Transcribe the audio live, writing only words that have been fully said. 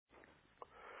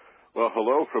Well,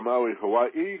 hello from Maui,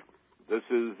 Hawaii. This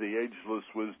is the Ageless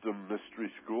Wisdom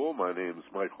Mystery School. My name is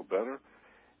Michael Benner,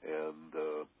 and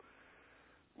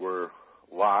we're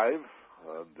live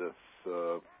on this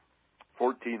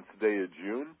 14th day of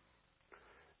June.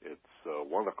 It's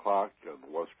 1 o'clock on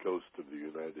the west coast of the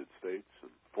United States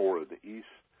and 4 in the east.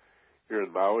 Here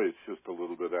in Maui, it's just a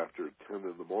little bit after 10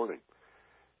 in the morning,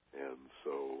 and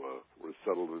so we're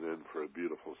settling in for a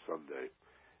beautiful Sunday.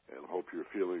 And hope you're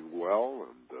feeling well,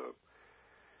 and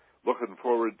looking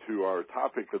forward to our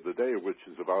topic of the day, which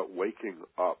is about waking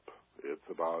up. It's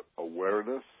about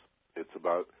awareness. It's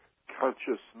about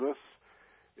consciousness.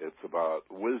 It's about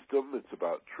wisdom. It's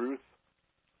about truth.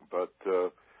 But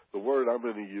the word I'm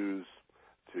going to use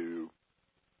to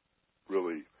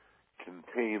really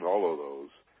contain all of those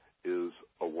is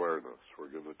awareness.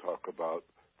 We're going to talk about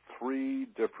 3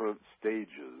 different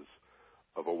stages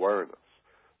of awareness.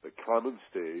 The common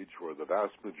stage, where the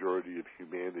vast majority of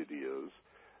humanity is,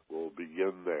 we'll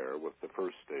begin there with the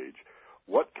first stage.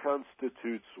 What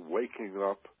constitutes waking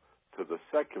up to the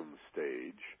second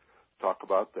stage? Talk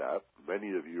about that.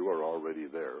 Many of you are already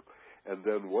there. And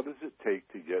then what does it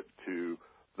take to get to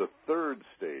the third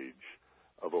stage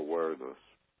of awareness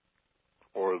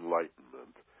or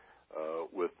enlightenment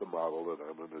with the model that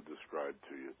I'm going to describe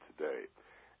to you today?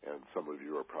 And some of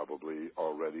you are probably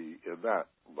already in that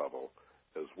level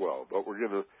as well. But we're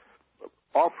going to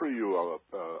offer you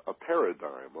a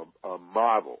paradigm, a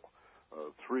model,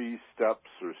 3 steps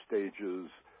or stages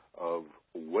of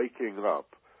waking up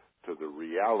to the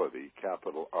reality,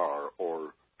 capital R,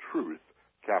 or truth,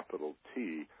 capital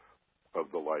T, of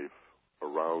the life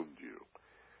around you.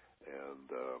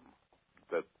 And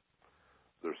that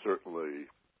there's certainly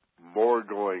more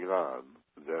going on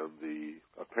than the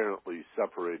apparently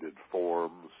separated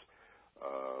forms,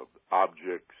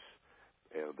 objects,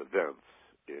 and events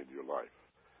in your life.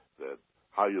 That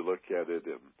how you look at it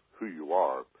and who you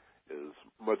are is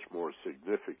much more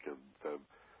significant than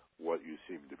what you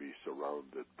seem to be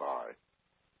surrounded by.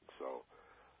 So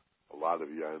a lot of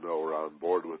you I know are on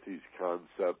board with these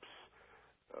concepts.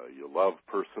 You love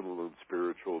personal and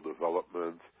spiritual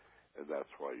development, and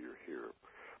that's why you're here.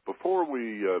 Before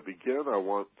we begin, I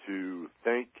want to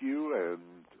thank you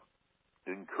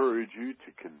and encourage you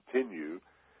to continue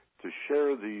to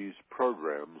share these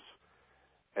programs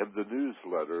and the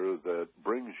newsletter that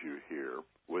brings you here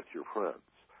with your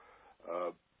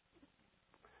friends.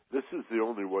 This is the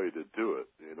only way to do it.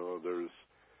 You know, there's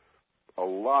a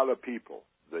lot of people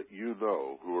that you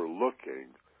know who are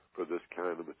looking for this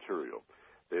kind of material.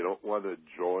 They don't want to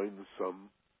join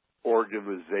some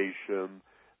organization.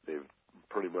 They've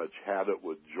pretty much had it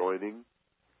with joining.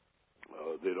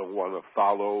 They don't want to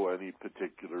follow any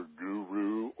particular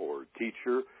guru or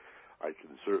teacher. I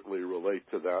can certainly relate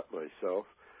to that myself.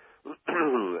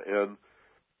 And,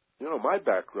 you know, my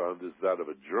background is that of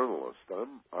a journalist.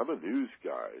 I'm a news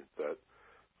guy that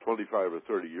 25 or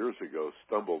 30 years ago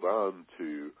stumbled on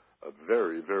to a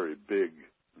very, very big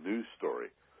news story,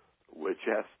 which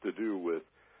has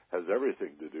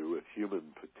everything to do with human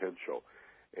potential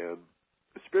and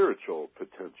spiritual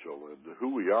potential and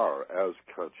who we are as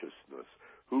consciousness,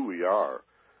 who we are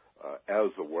as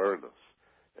awareness,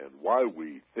 and why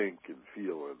we think and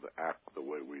feel and act the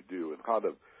way we do, and how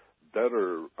to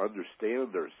better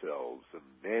understand ourselves and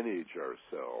manage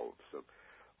ourselves. And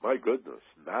my goodness,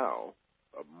 now,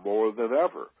 more than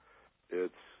ever,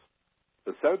 it's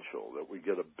essential that we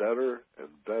get a better and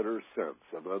better sense,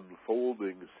 an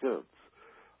unfolding sense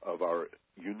of our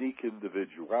unique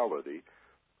individuality,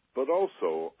 but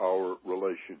also our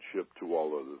relationship to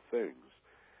all other things,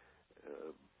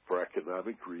 for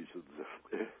economic reasons,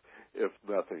 if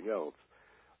nothing else.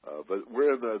 But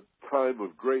we're in a time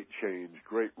of great change,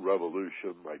 great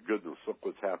revolution. My goodness, look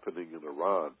what's happening in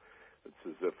Iran. It's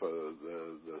as if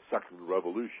the second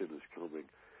revolution is coming.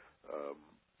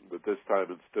 But this time,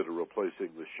 instead of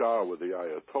replacing the Shah with the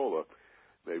Ayatollah,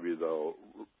 maybe they'll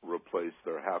replace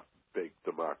their half-baked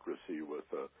democracy with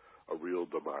a real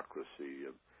democracy.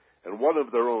 And one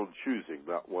of their own choosing,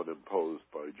 not one imposed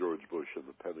by George Bush and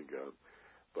the Pentagon.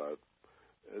 But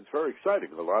it's very exciting.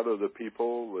 A lot of the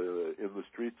people in the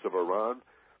streets of Iran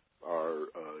are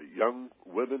young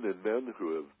women and men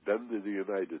who have been to the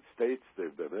United States.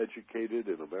 They've been educated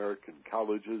in American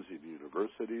colleges and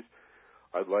universities.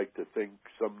 I'd like to think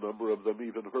some number of them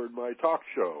even heard my talk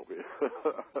show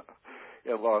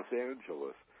in Los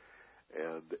Angeles.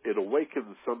 And it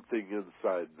awakens something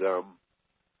inside them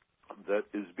that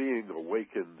is being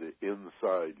awakened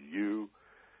inside you.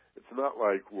 It's not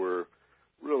like we're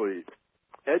really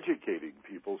educating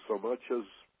people so much as,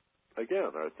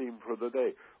 again, our theme for the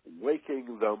day,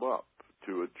 waking them up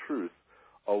to a truth,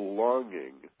 a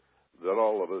longing that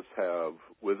all of us have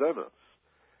within us.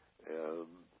 And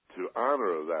to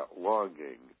honor that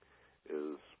longing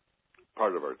is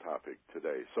part of our topic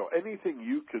today. So anything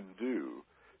you can do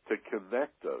to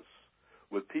connect us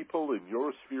with people in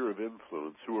your sphere of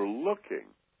influence who are looking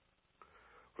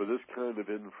for this kind of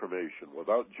information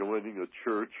without joining a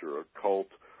church or a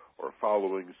cult or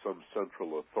following some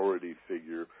central authority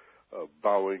figure,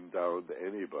 bowing down to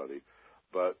anybody,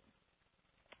 but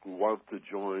who want to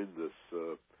join this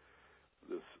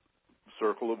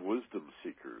circle of wisdom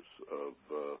seekers, of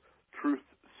truth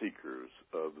seekers,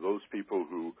 of those people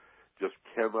who just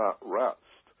cannot rest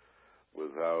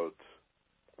without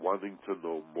wanting to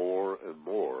know more and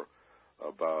more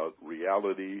about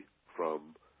reality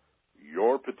from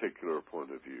your particular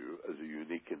point of view as a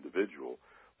unique individual,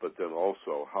 but then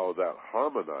also how that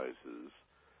harmonizes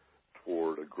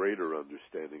toward a greater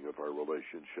understanding of our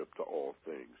relationship to all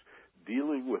things,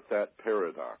 dealing with that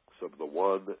paradox of the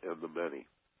one and the many,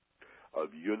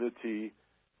 of unity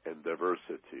and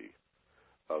diversity,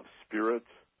 of spirit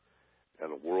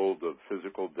and a world of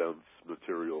physical, dense,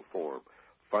 material form.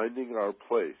 Finding our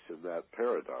place in that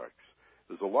paradox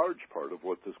is a large part of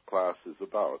what this class is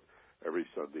about every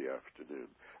Sunday afternoon.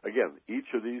 Again,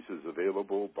 each of these is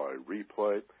available by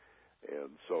replay,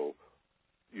 and so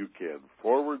you can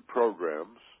forward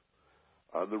programs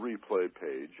on the replay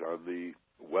page, on the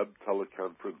web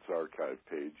teleconference archive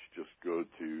page. Just go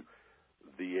to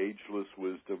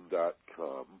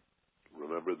theagelesswisdom.com.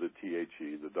 Remember the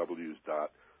THE, the W's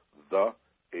dot,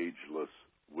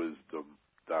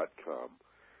 theagelesswisdom.com.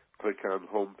 Click on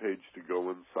homepage to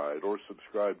go inside, or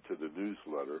subscribe to the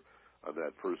newsletter on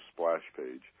that first splash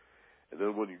page. And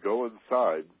then when you go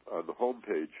inside on the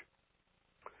homepage,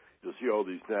 you'll see all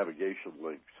these navigation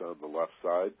links on the left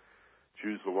side.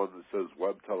 Choose the one that says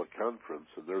Web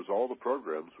Teleconference, and there's all the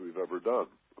programs we've ever done,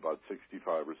 about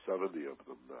 65 or 70 of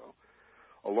them now,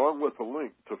 along with a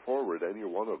link to forward any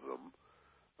one of them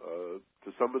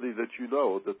to somebody that you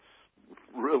know that's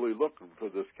really looking for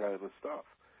this kind of stuff.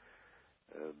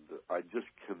 And I just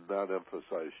cannot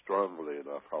emphasize strongly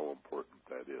enough how important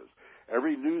that is.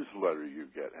 Every newsletter you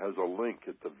get has a link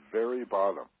at the very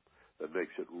bottom that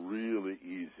makes it really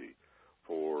easy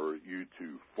for you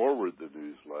to forward the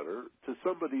newsletter to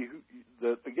somebody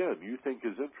that, again, you think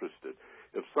is interested.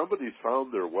 If somebody's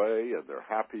found their way and they're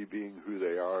happy being who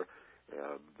they are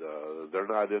and they're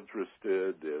not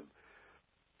interested in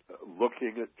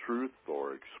looking at truth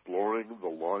or exploring the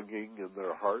longing in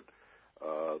their heart,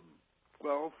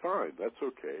 well, fine, that's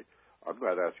okay. I'm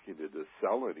not asking you to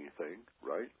sell anything,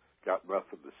 right? Got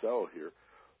nothing to sell here.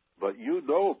 But you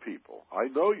know people, I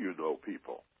know you know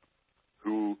people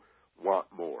who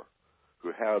want more,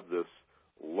 who have this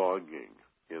longing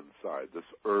inside,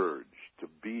 this urge to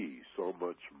be so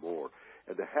much more,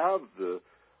 and to have the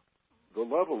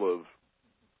level of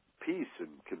peace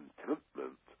and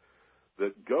contentment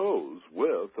that goes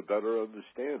with a better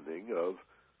understanding of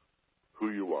who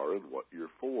you are and what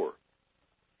you're for.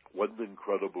 What an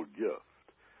incredible gift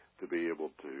to be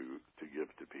able to give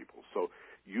to people. So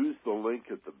use the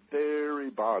link at the very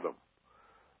bottom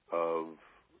of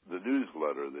the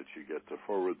newsletter that you get to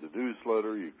forward the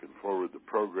newsletter. You can forward the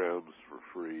programs for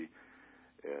free,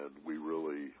 and we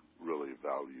really, really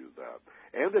value that.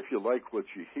 And if you like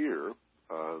what you hear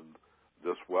on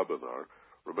this webinar,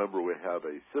 remember we have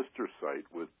a sister site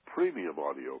with premium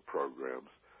audio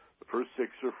programs. The first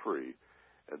 6 are free,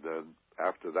 and then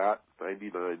after that,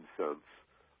 99 cents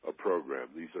a program.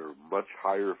 These are much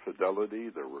higher fidelity.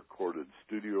 They're recorded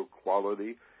studio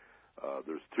quality.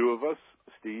 There's 2 of us,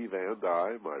 Steve and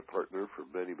I, my partner for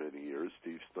many, many years,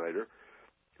 Steve Snyder,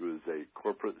 who is a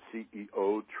corporate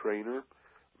CEO trainer,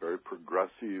 very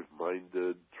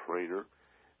progressive-minded trainer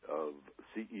of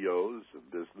CEOs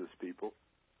and business people.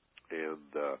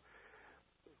 And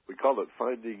we call it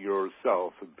Finding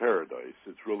Yourself in Paradise.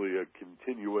 It's really a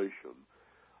continuation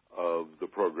of the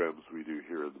programs we do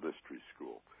here in the Mystery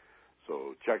School.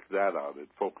 So check that out at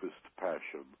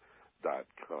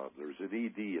FocusedPassion.com. There's an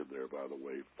ED in there, by the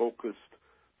way,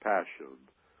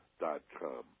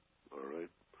 FocusedPassion.com. All right?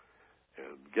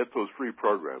 And get those free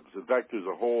programs. In fact, there's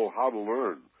a whole How to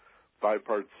Learn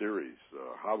 5-part series,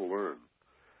 How to Learn,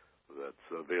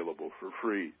 that's available for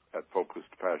free at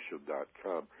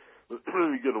FocusedPassion.com.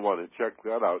 You're going to want to check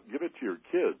that out. Give it to your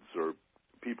kids or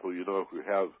people you know who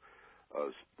have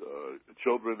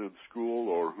children in school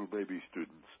or who may be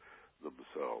students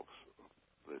themselves.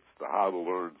 It's the How to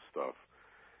Learn stuff.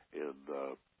 And,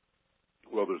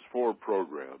 well, there's 4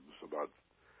 programs, about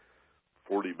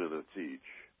 40 minutes each,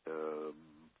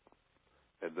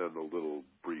 and then a little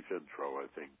brief intro, I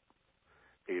think,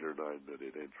 8 or 9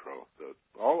 minute intro.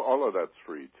 All of that's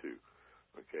free, too.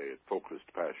 okay, at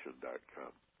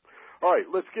focusedpassion.com. All right,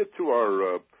 let's get to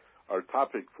our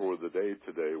topic for the day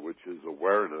today, which is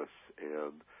awareness.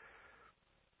 And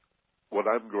what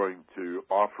I'm going to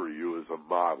offer you is a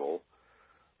model.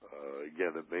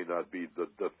 Again, it may not be the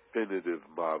definitive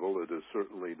model. It is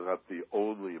certainly not the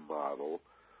only model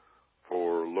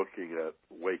for looking at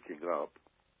waking up,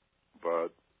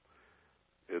 but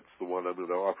it's the one I'm going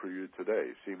to offer you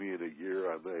today. See me in a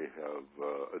year, I may have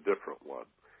a different one.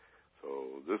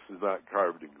 So this is not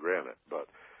carved in granite, but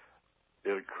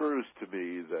it occurs to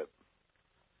me that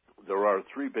there are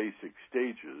three basic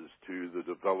stages to the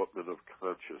development of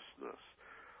consciousness,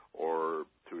 or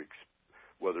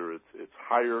whether it's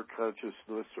higher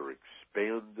consciousness or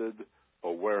expanded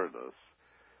awareness.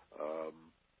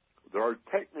 There are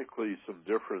technically some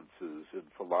differences in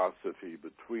philosophy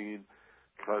between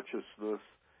consciousness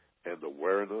and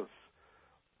awareness,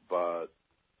 but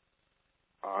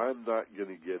I'm not going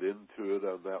to get into it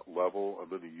on that level. I'm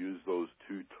going to use those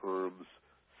two terms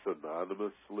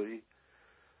synonymously.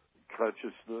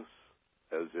 Consciousness,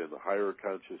 as in higher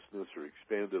consciousness or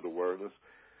expanded awareness,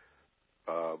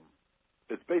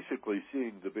 it's basically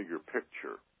seeing the bigger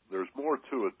picture. There's more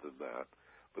to it than that,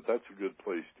 but that's a good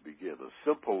place to begin. A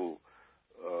simple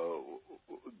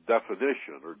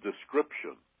definition or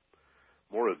description,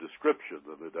 more a description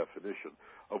than a definition,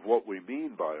 of what we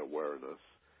mean by awareness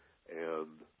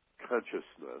and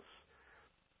consciousness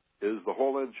is the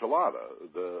whole enchilada.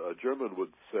 A German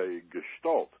would say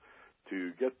Gestalt,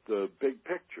 to get the big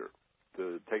picture,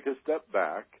 to take a step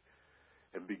back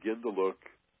and begin to look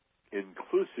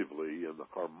inclusively and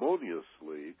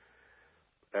harmoniously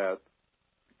at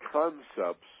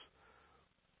concepts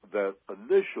that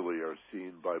initially are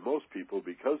seen by most people,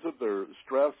 because of their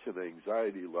stress and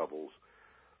anxiety levels,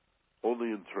 only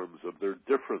in terms of their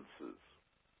differences.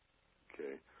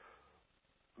 Okay?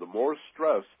 The more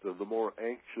stressed and the more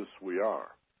anxious we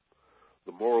are,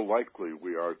 the more likely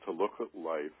we are to look at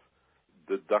life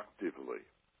deductively,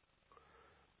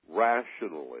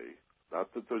 rationally.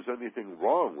 Not that there's anything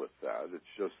wrong with that.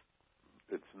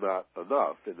 It's not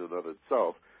enough in and of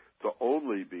itself to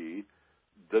only be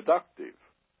deductive.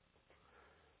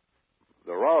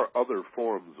 There are other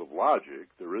forms of logic.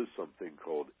 There is something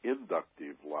called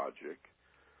inductive logic,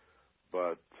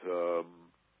 but I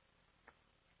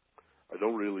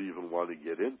don't really even want to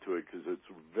get into it because it's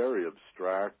very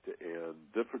abstract and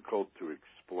difficult to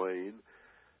explain.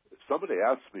 If somebody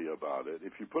asks me about it,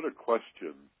 if you put a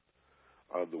question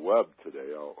on the web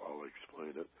today, I'll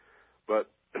explain it. But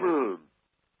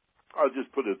I'll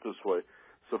just put it this way.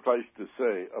 Suffice to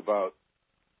say, about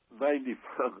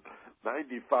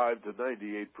 95 to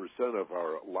 98% of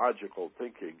our logical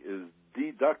thinking is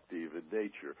deductive in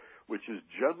nature, which is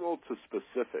general to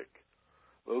specific.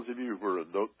 Those of you who are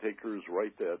note takers,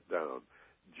 write that down.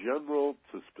 General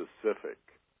to specific.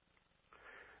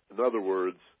 In other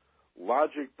words,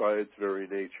 logic by its very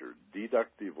nature,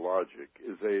 deductive logic,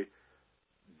 is a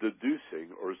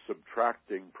deducing or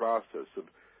subtracting process of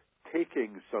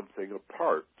taking something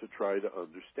apart to try to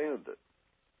understand it.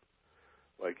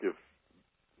 Like if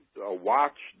a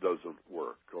watch doesn't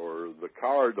work, or the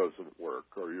car doesn't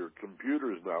work, or your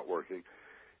computer's not working,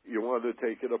 you want to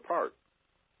take it apart,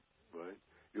 right?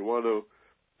 You want to,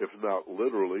 if not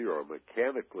literally or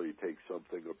mechanically take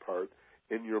something apart,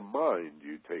 in your mind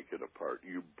you take it apart.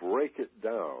 You break it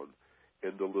down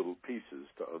into little pieces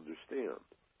to understand.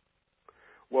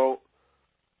 Well,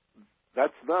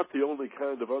 that's not the only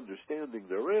kind of understanding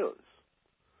there is,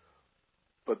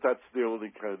 but that's the only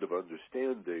kind of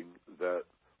understanding that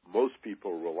most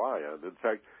people rely on. In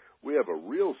fact, we have a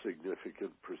real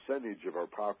significant percentage of our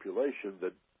population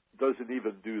that doesn't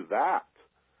even do that.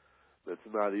 That's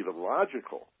not even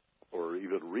logical or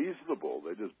even reasonable.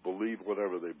 They just believe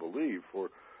whatever they believe for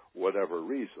whatever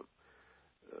reason.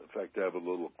 In fact, I have a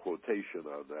little quotation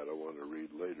on that I want to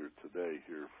read later today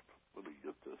here. Let me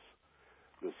get this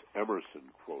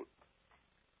Emerson quote.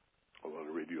 I want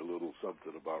to read you a little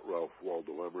something about Ralph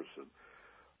Waldo Emerson,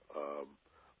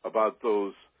 about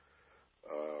those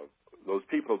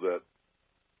people that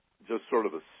just sort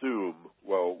of assume,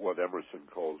 well, what Emerson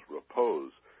calls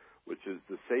repose, which is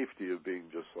the safety of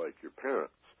being just like your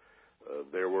parents.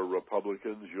 They were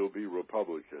Republicans, you'll be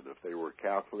Republican. If they were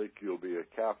Catholic, you'll be a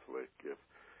Catholic. If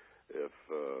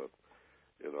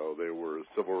they were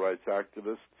civil rights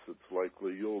activists, it's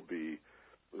likely you'll be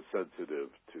sensitive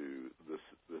to the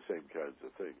same kinds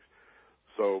of things.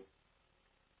 So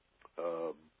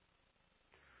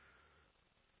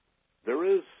there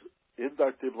is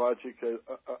inductive logic.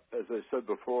 As I said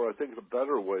before, I think a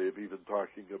better way of even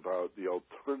talking about the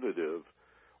alternative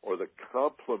or the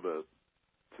complement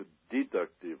to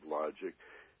deductive logic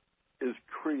is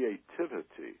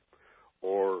creativity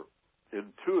or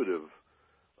intuitive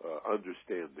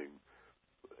understanding,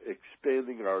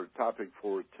 expanding our topic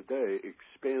for today,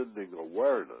 expanding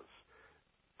awareness,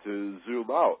 to zoom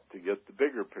out, to get the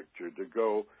bigger picture, to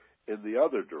go in the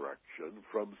other direction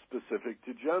from specific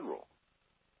to general.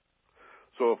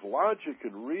 So if logic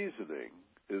and reasoning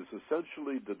is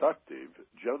essentially deductive,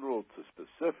 general to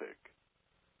specific,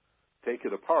 take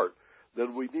it apart,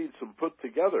 then we need some put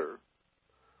together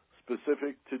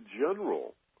specific to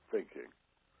general thinking.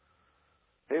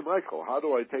 Hey, Michael, how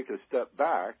do I take a step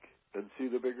back and see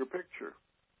the bigger picture?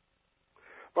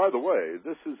 By the way,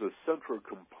 this is a central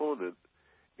component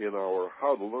in our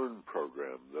How to Learn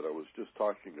program that I was just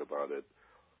talking about at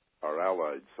our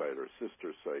allied site, our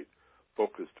sister site,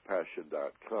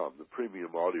 FocusedPassion.com. The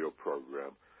premium audio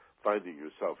program, Finding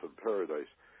Yourself in Paradise,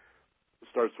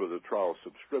 starts with a trial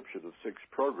subscription of 6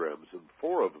 programs, and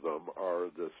 4 of them are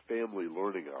this Family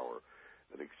Learning Hour,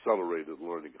 an accelerated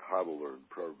learning how to learn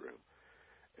program.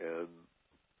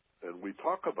 And we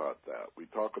talk about that. We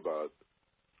talk about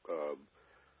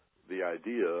the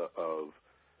idea of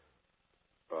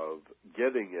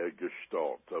getting a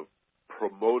gestalt, of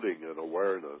promoting an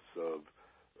awareness of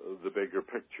the bigger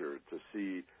picture, to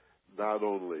see not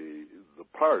only the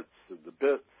parts and the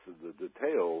bits and the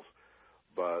details,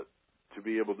 but to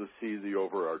be able to see the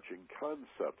overarching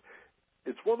concept.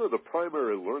 It's one of the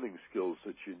primary learning skills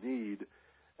that you need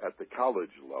at the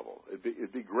college level.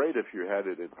 It'd be great if you had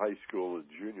it in high school and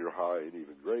junior high and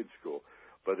even grade school,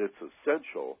 but it's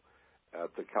essential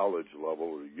at the college level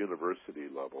or university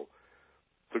level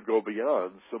to go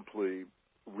beyond simply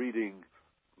reading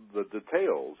the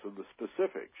details and the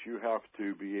specifics. You have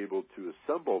to be able to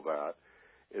assemble that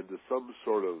into some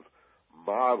sort of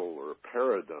model or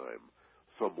paradigm,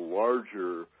 some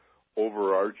larger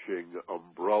overarching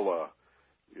umbrella,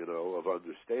 of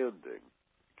understanding,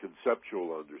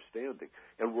 conceptual understanding.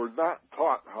 And we're not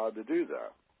taught how to do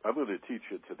that. I'm going to teach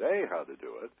you today how to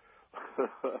do it.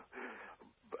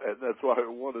 And that's why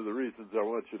one of the reasons I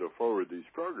want you to forward these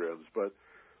programs. But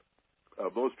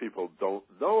most people don't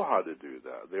know how to do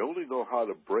that. They only know how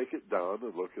to break it down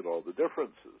and look at all the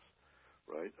differences,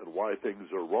 right, and why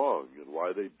things are wrong and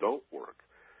why they don't work.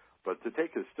 But to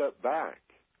take a step back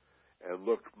and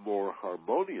look more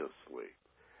harmoniously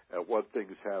at what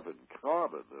things have in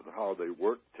common and how they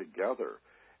work together,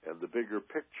 and the bigger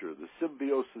picture, the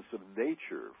symbiosis of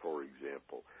nature, for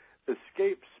example,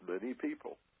 escapes many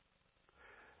people.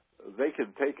 They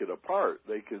can take it apart.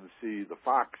 They can see the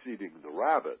fox eating the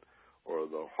rabbit, or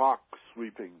the hawk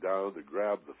sweeping down to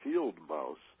grab the field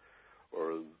mouse,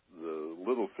 or the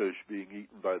little fish being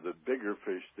eaten by the bigger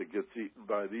fish that gets eaten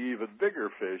by the even bigger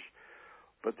fish,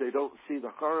 but they don't see the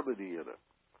harmony in it.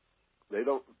 They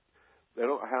don't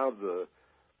have the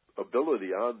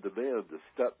ability on demand to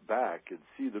step back and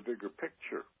see the bigger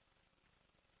picture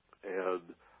and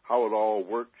how it all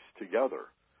works together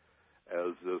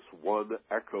as this one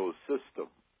ecosystem,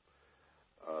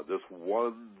 this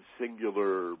one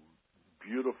singular,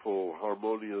 beautiful,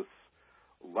 harmonious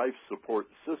life support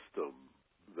system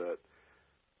that,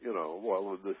 in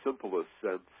the simplest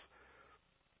sense,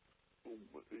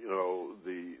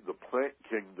 the plant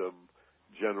kingdom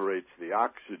generates the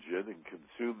oxygen and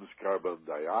consumes carbon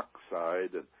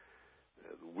dioxide, and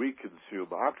we consume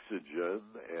oxygen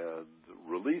and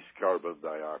release carbon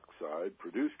dioxide,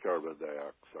 produce carbon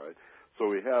dioxide. So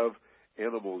we have,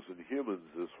 animals and humans,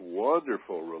 this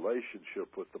wonderful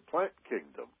relationship with the plant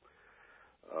kingdom,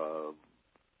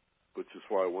 which is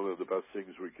why one of the best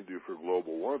things we can do for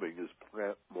global warming is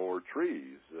plant more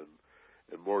trees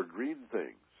and more green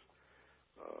things.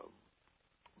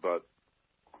 But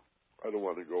I don't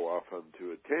want to go off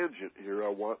onto a tangent here. I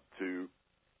want to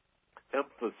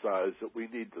emphasize that we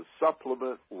need to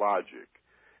supplement logic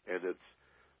and its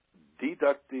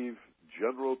deductive,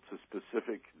 general to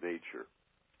specific nature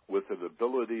with an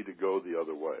ability to go the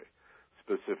other way,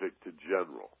 specific to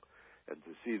general, and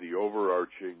to see the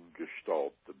overarching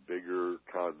gestalt, the bigger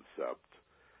concept,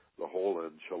 the whole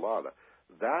enchilada.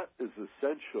 That is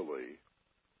essentially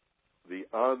the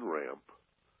on-ramp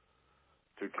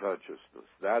to consciousness,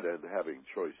 that and having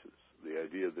choices, the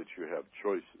idea that you have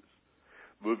choices.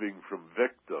 Moving from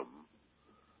victim,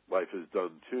 life is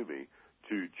done to me,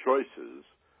 to choices,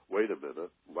 wait a minute,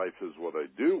 life is what I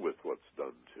do with what's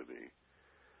done to me,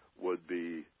 would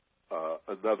be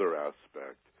another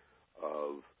aspect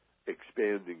of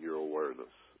expanding your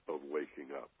awareness of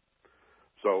waking up.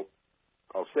 So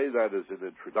I'll say that as an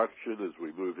introduction as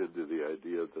we move into the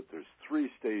idea that there's 3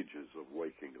 stages of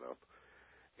waking up.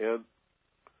 And,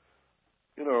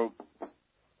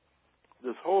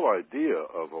 this whole idea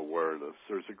of awareness,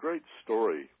 there's a great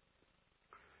story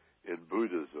in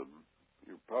Buddhism,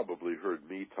 you've probably heard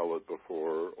me tell it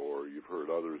before, or you've heard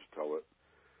others tell it.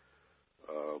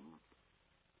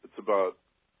 It's about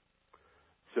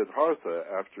Siddhartha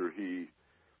after he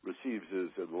receives his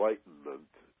enlightenment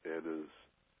and has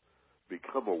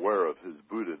become aware of his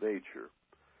Buddha nature,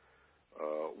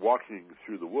 walking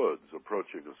through the woods,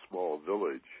 approaching a small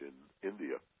village in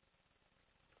India.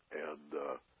 And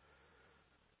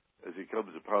as he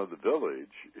comes upon the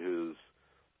village, his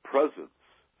presence,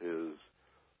 his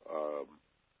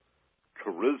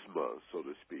charisma, so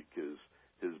to speak,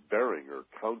 his bearing or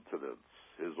countenance,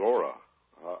 his aura,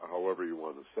 however you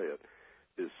want to say it,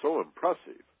 is so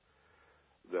impressive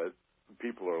that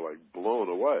people are like blown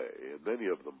away, and many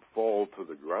of them fall to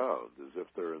the ground as if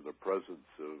they're in the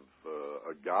presence of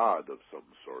a god of some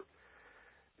sort.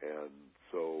 And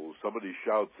so somebody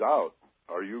shouts out,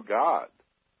 "Are you God?"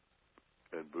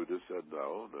 And Buddha said,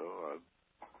 No,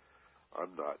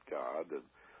 I'm not God. And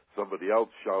somebody else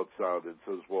shouts out and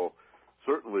says, "Well,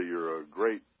 certainly you're a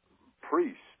great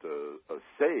priest, a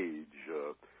sage,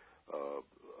 a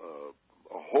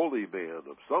holy man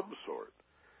of some sort."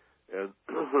 And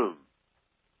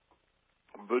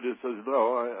Buddha says,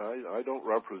 "No, I don't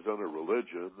represent a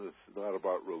religion. It's not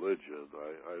about religion.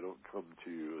 I don't come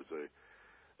to you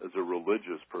as a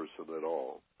religious person at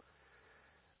all.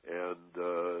 And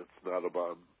it's not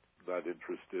about, I'm not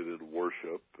interested in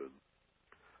worship and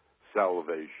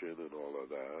salvation and all of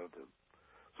that." And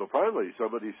so finally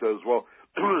somebody says, "Well,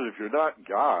 if you're not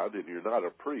God and you're not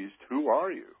a priest, who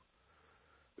are you,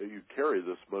 that you carry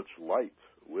this much light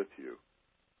with you?"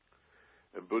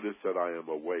 And Buddha said, "I am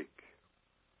awake."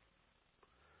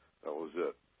 That was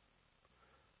it.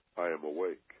 I am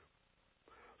awake.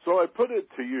 So I put it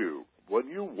to you, when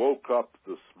you woke up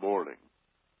this morning,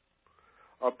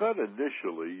 I bet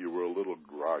initially you were a little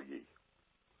groggy.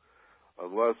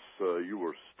 Unless you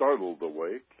were startled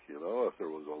awake, if there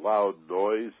was a loud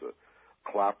noise, a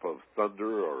clap of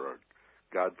thunder, or,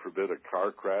 God forbid, a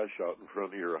car crash out in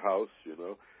front of your house,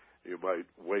 you might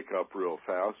wake up real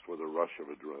fast with a rush of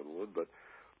adrenaline. But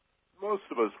most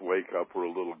of us wake up, we're a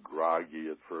little groggy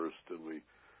at first, and we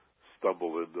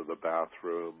stumble into the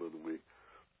bathroom, and we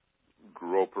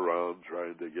grope around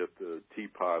trying to get the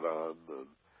teapot on,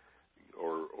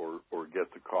 or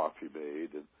get the coffee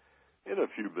made, and in a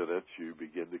few minutes you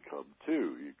begin to come to.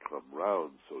 You come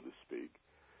round, so to speak.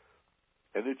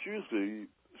 And it's usually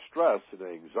stress and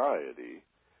anxiety,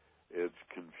 it's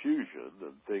confusion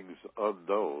and things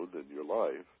unknown in your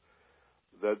life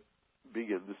that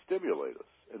begin to stimulate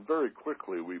us. And very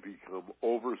quickly we become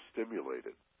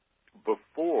overstimulated.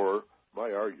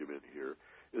 My argument here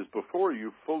is before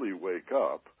you fully wake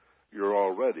up, you're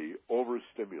already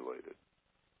overstimulated.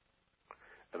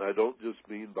 And I don't just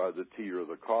mean by the tea or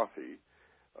the coffee,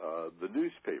 the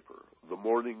newspaper, the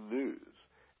morning news,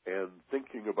 and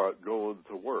thinking about going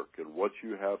to work and what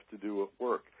you have to do at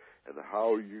work, and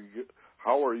how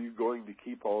are you going to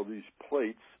keep all these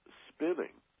plates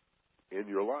spinning in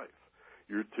your life.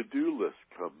 Your to-do list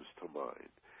comes to mind,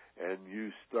 and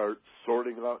you start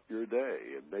sorting out your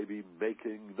day and maybe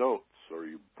making notes, or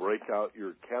you break out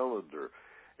your calendar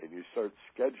and you start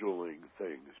scheduling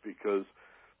things, because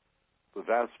the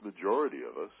vast majority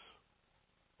of us,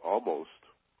 almost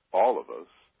all of us,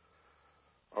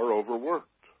 are overworked.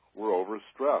 We're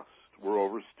overstressed. We're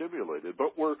overstimulated.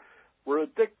 But we're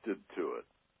addicted to it.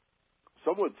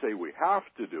 Some would say we have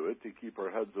to do it to keep our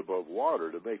heads above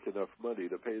water, to make enough money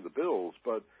to pay the bills,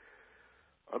 but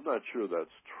I'm not sure that's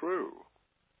true.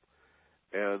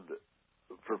 And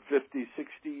for 50,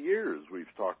 60 years,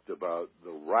 we've talked about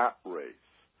the rat race,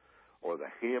 or the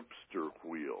hamster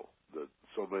wheel that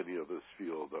so many of us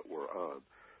feel that we're on.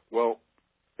 Well,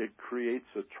 it creates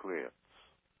a trance,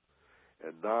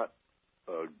 and not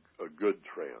a good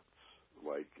trance,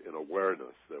 like an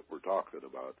awareness that we're talking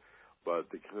about,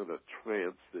 but the kind of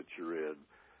trance that you're in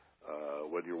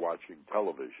when you're watching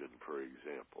television, for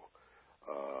example,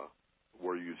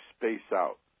 where you space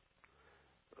out.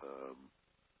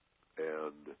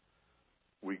 And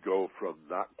we go from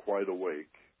not quite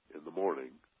awake in the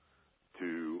morning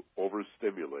to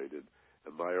overstimulated,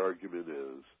 and my argument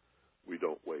is we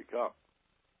don't wake up.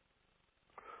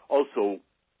 Also,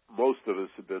 most of us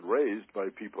have been raised by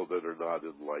people that are not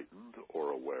enlightened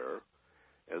or aware,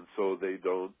 and so they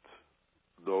don't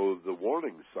know the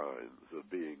warning signs of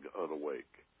being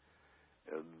unawake.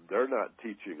 And they're not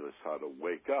teaching us how to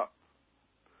wake up.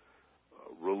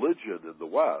 Religion in the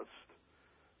West,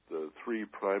 the three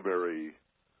primary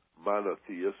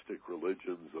monotheistic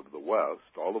religions of the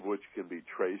West, all of which can be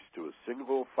traced to a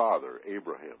single father,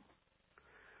 Abraham.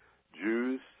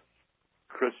 Jews,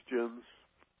 Christians,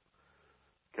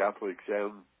 Catholics,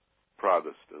 and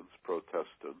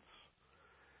Protestants,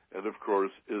 and of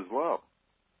course Islam.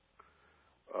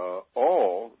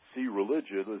 All see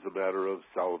religion as a matter of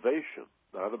salvation,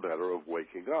 not a matter of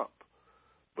waking up,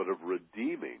 but of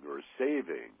redeeming or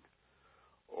saving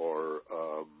or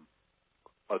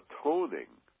atoning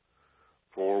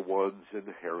for one's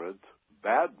inherent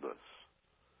badness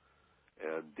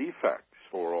and defects.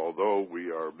 For although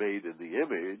we are made in the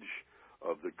image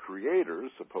of the Creator,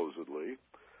 supposedly,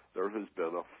 there has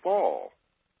been a fall.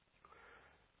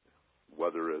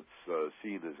 Whether it's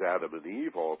seen as Adam and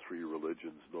Eve, all three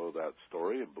religions know that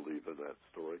story and believe in that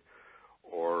story,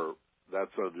 or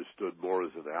that's understood more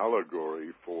as an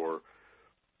allegory for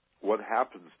what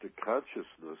happens to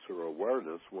consciousness or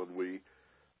awareness when we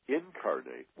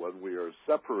incarnate, when we are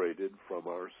separated from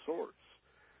our source.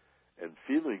 And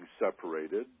feeling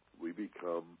separated, we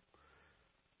become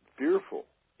fearful.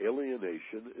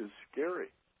 Alienation is scary.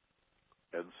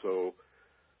 And so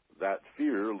that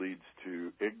fear leads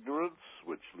to ignorance,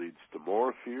 which leads to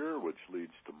more fear, which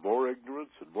leads to more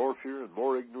ignorance and more fear and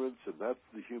more ignorance, and that's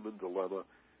the human dilemma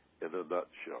in a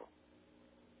nutshell.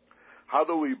 How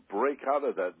do we break out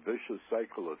of that vicious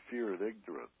cycle of fear and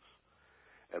ignorance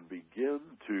and begin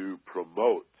to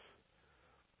promote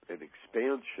an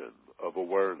expansion of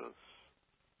awareness,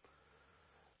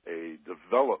 a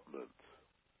development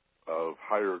of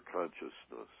higher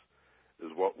consciousness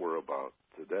is what we're about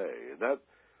today. And that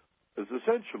is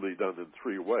essentially done in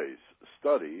three ways: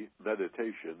 study,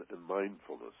 meditation, and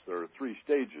mindfulness. There are three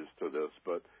stages to this,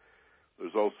 but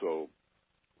there's also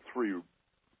three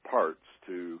parts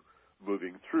to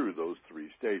moving through those three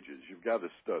stages. You've got to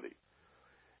study.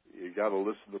 You've got to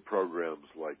listen to programs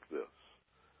like this.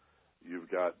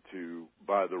 You've got to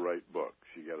buy the right books.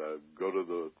 You got to go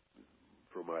to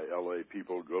for my LA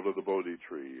people, go to the Bodhi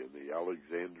Tree and the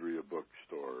Alexandria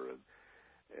bookstore and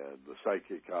the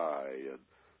Psychic Eye, and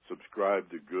subscribe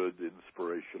to good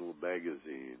inspirational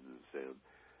magazines, and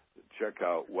check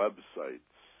out websites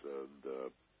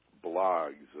and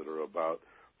blogs that are about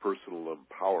personal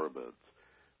empowerment.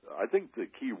 I think the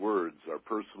key words are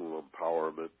personal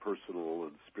empowerment, personal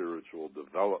and spiritual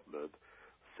development,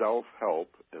 self-help,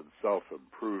 and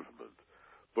self-improvement.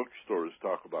 Bookstores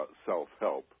talk about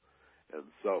self-help and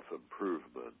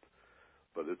self-improvement,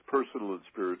 but it's personal and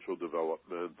spiritual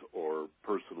development or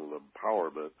personal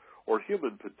empowerment or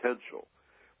human potential.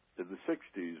 In the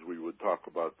 60s, we would talk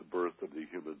about the birth of the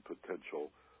human potential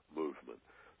movement.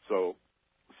 So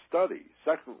study.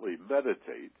 Secondly,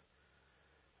 meditate.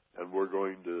 And we're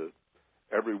going to,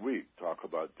 every week, talk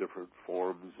about different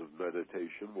forms of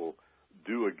meditation. We'll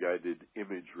do a guided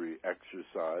imagery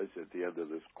exercise at the end of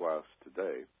this class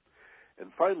today. And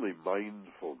finally,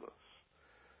 mindfulness,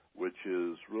 which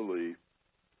is really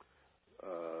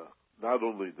not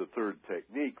only the third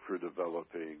technique for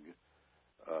developing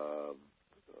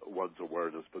one's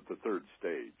awareness, but the third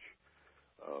stage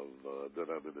that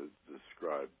I'm going to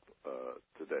describe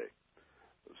today.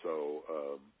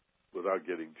 So without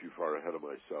getting too far ahead of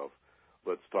myself,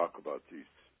 let's talk about these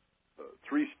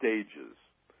three stages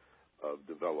of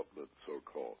development,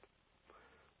 so-called.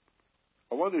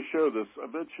 I want to share this. I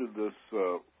mentioned this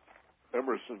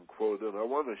Emerson quote, and I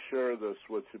want to share this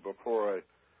with you before I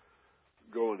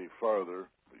go any farther.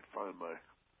 Let me find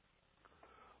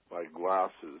my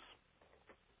glasses.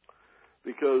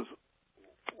 Because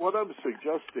what I'm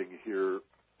suggesting here,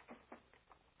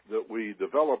 that we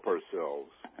develop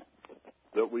ourselves,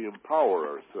 that we empower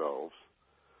ourselves,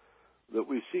 that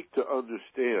we seek to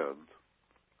understand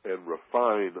and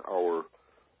refine our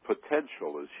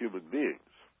potential as human beings,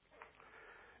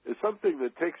 is something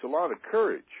that takes a lot of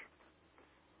courage.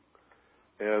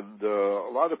 And a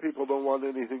lot of people don't want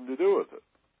anything to do with it.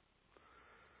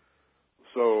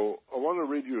 So I want to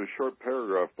read you a short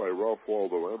paragraph by Ralph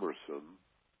Waldo Emerson,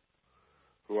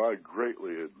 who I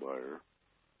greatly admire,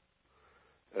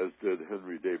 as did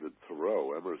Henry David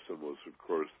Thoreau. Emerson was, of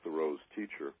course, Thoreau's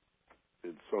teacher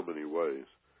in so many ways.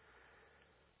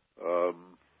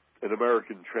 An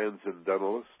American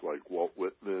transcendentalist like Walt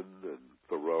Whitman and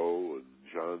Thoreau and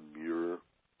John Muir,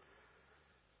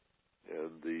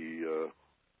 and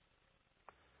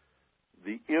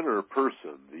the inner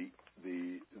person,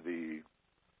 the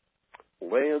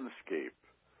landscape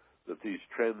that these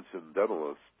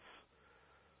transcendentalists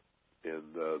in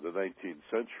the 19th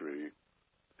century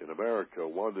in America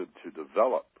wanted to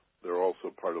develop. They're also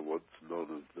part of what's known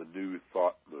as the New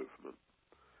Thought movement,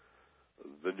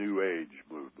 the New Age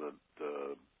movement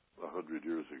 100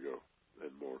 years ago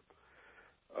and more.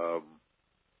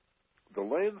 The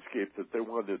landscape that they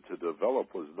wanted to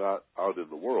develop was not out in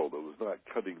the world. It was not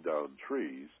cutting down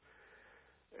trees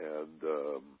and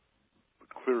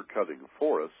clear-cutting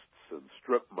forests and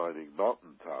strip mining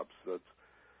mountaintops.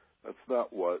 That's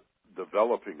not what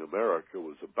developing America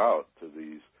was about to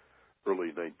these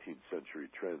early 19th century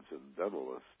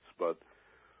transcendentalists, but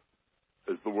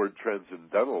as the word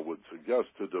transcendental would suggest,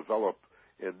 to develop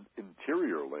an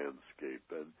interior landscape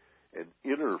and an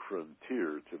inner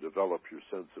frontier to develop your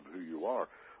sense of who you are.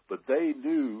 But they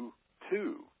knew,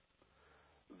 too,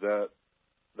 that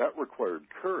required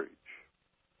courage.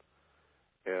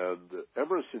 And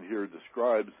Emerson here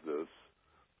describes this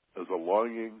as a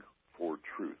longing for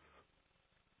truth.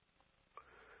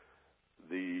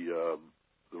 The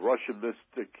Russian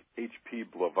mystic H.P.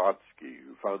 Blavatsky,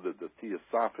 who founded the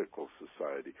Theosophical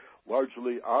Society,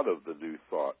 largely out of the New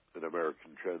Thought and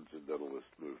American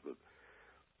Transcendentalist movement,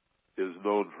 is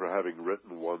known for having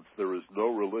written once, "There is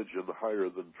no religion higher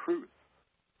than truth."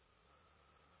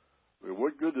 I mean,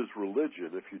 what good is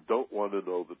religion if you don't want to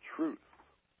know the truth?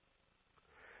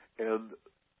 And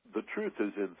the truth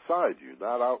is inside you,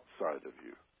 not outside of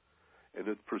you. And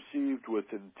it's perceived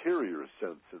with interior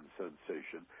sense and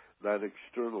sensation, not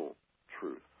external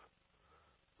truth,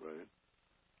 right?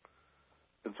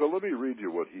 And so let me read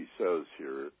you what he says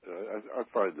here. I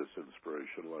find this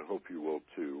inspirational. I hope you will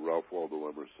too. Ralph Waldo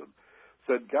Emerson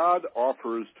said, "God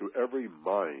offers to every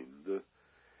mind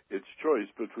its choice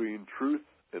between truth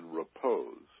and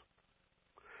repose.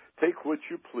 Take which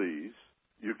you please,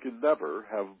 you can never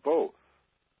have both.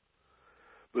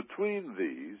 Between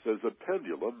these, as a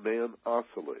pendulum, man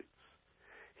oscillates.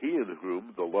 He in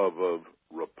whom the love of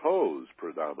repose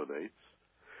predominates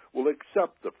will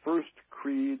accept the first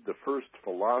creed, the first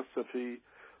philosophy,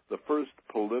 the first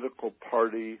political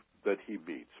party that he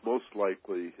meets, most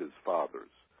likely his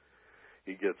father's.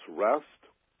 He gets rest,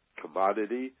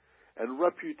 commodity, and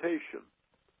reputation,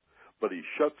 but he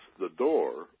shuts the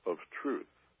door of truth.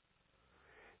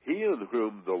 He in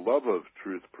whom the love of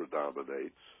truth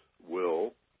predominates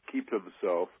will keep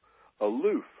himself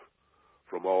aloof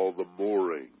from all the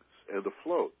moorings and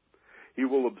afloat. He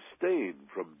will abstain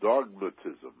from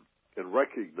dogmatism and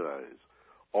recognize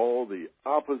all the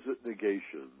opposite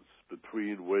negations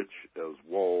between which, as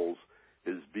walls,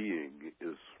 his being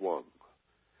is swung.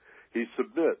 He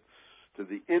submits to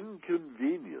the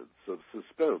inconvenience of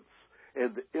suspense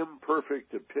and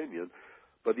imperfect opinion,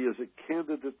 but he is a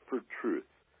candidate for truth,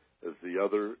 as the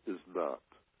other is not,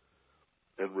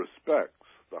 and respects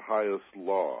the highest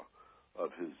law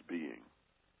of his being."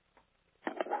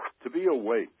 To be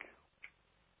awake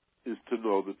is to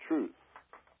know the truth.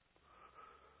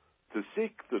 To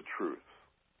seek the truth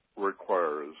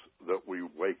requires that we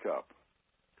wake up.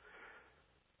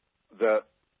 That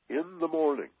in the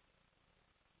morning,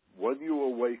 when you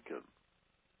awaken,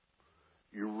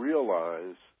 you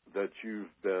realize that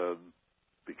you've been,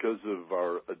 because of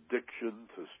our addiction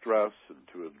to stress and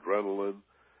to adrenaline,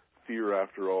 fear,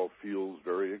 after all, feels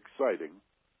very exciting,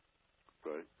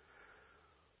 right?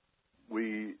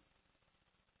 We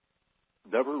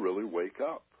never really wake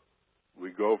up.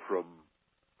 We go from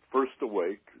first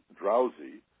awake,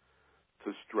 drowsy,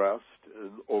 to stressed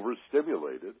and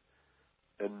overstimulated,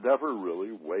 and never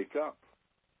really wake up.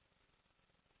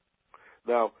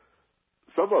 Now,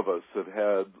 some of us have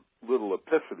had little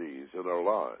epiphanies in our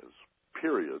lives,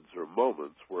 periods or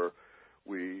moments where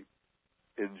we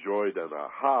enjoyed an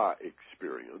aha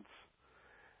experience,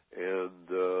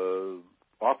 and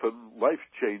often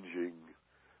life-changing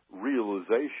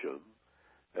realization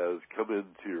has come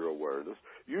into your awareness,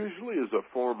 usually as a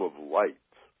form of light.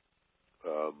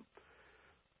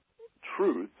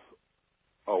 Truth,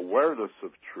 awareness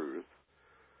of truth,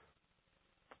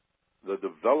 the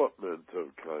development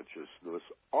of consciousness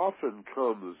often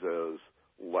comes as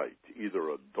light, either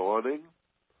a dawning,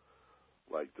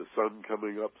 like the sun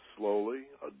coming up slowly,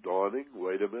 a dawning,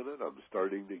 wait a minute, I'm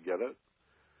starting to get it.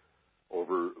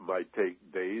 It might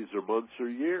take days or months or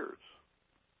years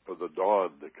for the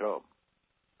dawn to come.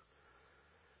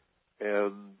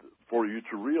 And for you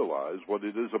to realize what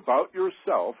it is about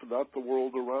yourself, not the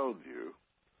world around you,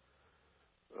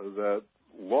 that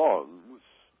longs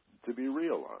to be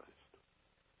realized.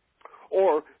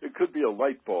 Or it could be a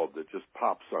light bulb that just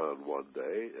pops on one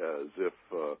day as if,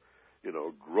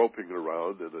 groping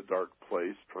around in a dark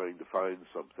place trying to find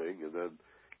something, and then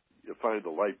you find a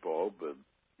light bulb and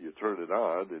you turn it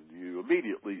on and you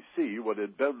immediately see what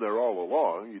had been there all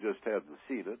along. You just hadn't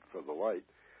seen it for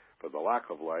the lack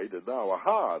of light, and now,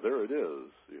 aha, there it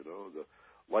is. The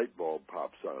light bulb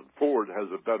pops on. Ford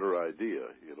has a better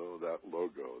idea, that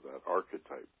logo, that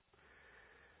archetype.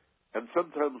 And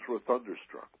sometimes we're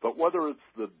thunderstruck. But whether it's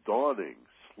the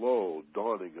slow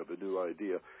dawning of a new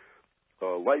idea, a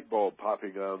light bulb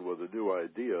popping on with a new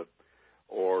idea,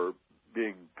 or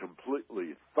being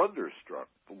completely thunderstruck,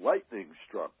 lightning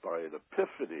struck by an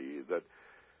epiphany that,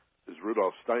 as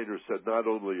Rudolf Steiner said, not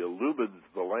only illumines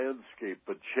the landscape,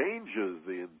 but changes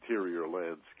the interior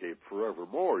landscape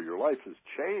forevermore. Your life has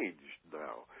changed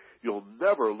now. You'll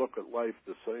never look at life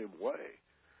the same way.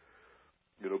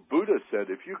 You know, Buddha said,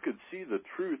 if you could see the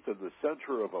truth in the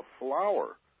center of a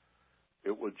flower,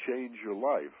 it would change your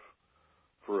life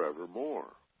forevermore.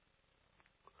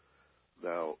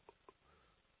 Now,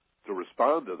 to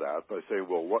respond to that by saying,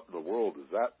 well, what in the world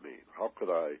does that mean? How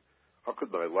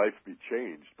could my life be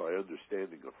changed by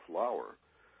understanding a flower?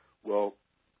 Well,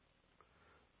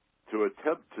 to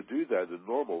attempt to do that in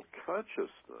normal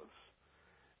consciousness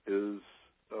is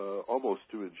almost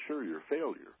to ensure your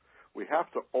failure. We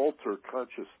have to alter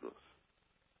consciousness.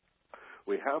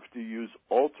 We have to use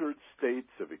altered states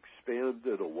of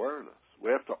expanded awareness. We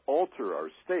have to alter our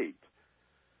state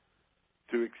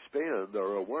to expand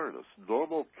our awareness.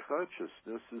 Normal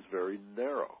consciousness is very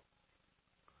narrow.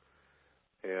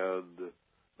 And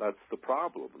that's the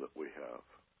problem that we have,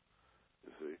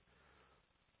 you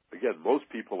see. Again, most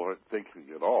people aren't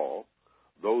thinking at all.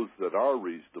 Those that are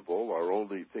reasonable are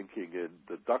only thinking in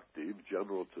deductive,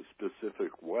 general to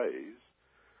specific ways.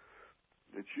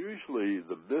 It's usually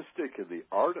the mystic and the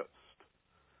artist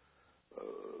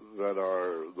that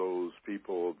are those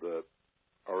people that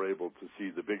are able to see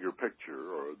the bigger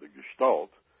picture, or the gestalt,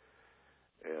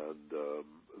 and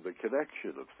the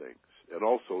connection of things, and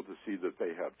also to see that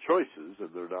they have choices and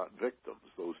they're not victims,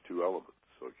 those two elements,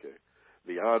 okay?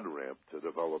 The on-ramp to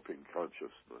developing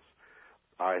consciousness.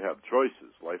 I have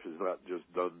choices. Life is not just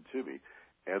done to me,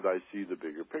 and I see the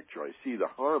bigger picture. I see the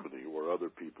harmony where other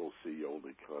people see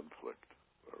only conflict,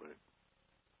 all right?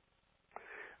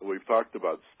 And we've talked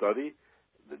about study,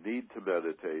 the need to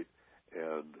meditate,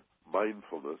 and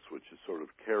mindfulness, which is sort of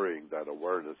carrying that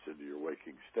awareness into your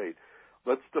waking state.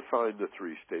 Let's define the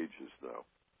three stages now.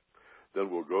 Then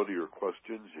we'll go to your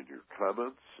questions and your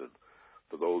comments, and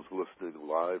for those listening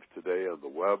live today on the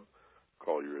web,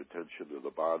 call your attention to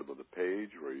the bottom of the page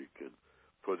where you can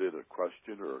put in a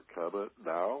question or a comment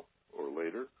now or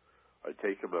later. I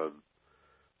take them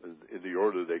in the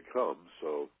order they come,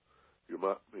 so you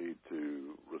want me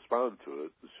to respond to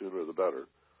it, the sooner the better.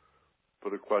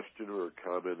 Put a question or a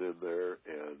comment in there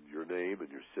and your name and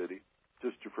your city,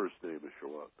 just your first name if you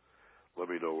want. Let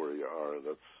me know where you are.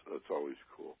 That's always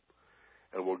cool.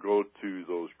 And we'll go to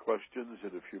those questions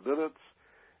in a few minutes,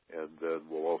 and then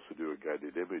we'll also do a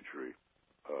guided imagery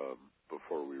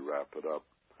before we wrap it up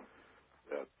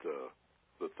at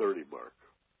the 30 mark.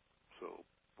 So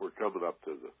we're coming up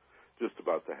to just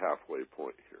about the halfway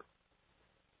point here.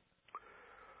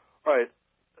 All right.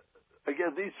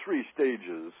 Again, these three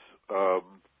stages,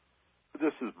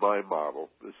 this is my model.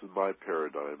 This is my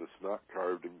paradigm. It's not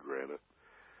carved in granite.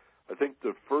 I think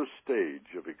the first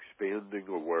stage of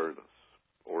expanding awareness,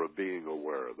 or of being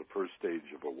aware, the first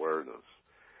stage of awareness,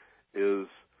 is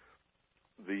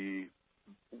the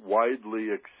widely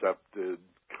accepted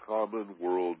common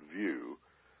world view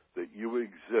that you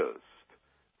exist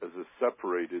as a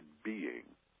separated being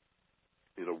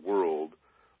in a world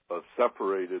of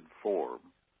separated form,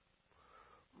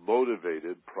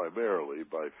 motivated primarily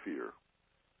by fear.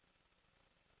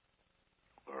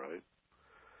 All right?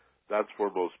 That's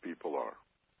where most people are.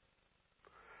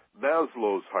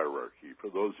 Maslow's hierarchy, for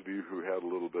those of you who had a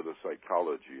little bit of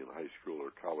psychology in high school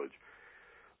or college,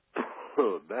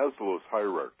 Maslow's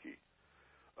hierarchy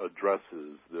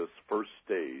addresses this first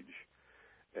stage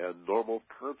and normal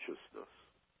consciousness,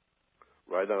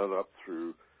 right on up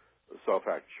through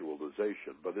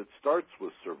self-actualization. But it starts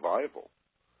with survival.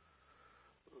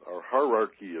 Our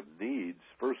hierarchy of needs,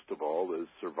 first of all, is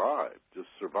survive. Just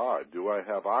survive. Do I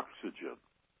have oxygen?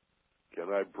 Can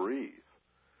I breathe?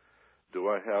 Do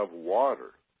I have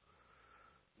water?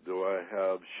 Do I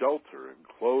have shelter and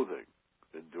clothing?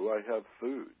 And do I have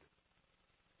food?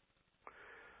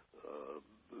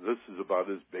 This is about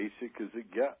as basic as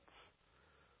it gets.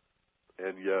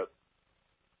 And yet,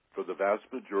 for the vast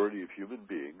majority of human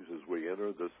beings, as we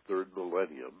enter this third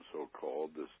millennium,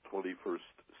 so-called, this 21st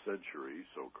century,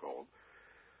 so-called,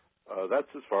 that's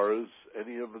as far as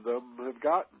any of them have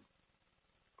gotten,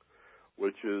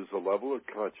 which is a level of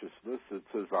consciousness that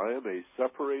says, I am a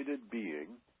separated being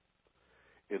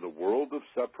in a world of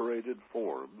separated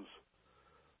forms,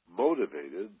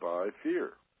 motivated by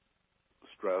fear,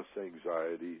 stress,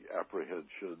 anxiety,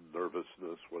 apprehension,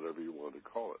 nervousness, whatever you want to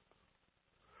call it.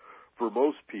 For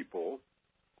most people,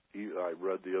 I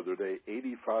read the other day,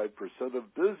 85%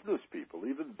 of business people,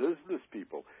 even business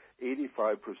people,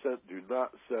 85% do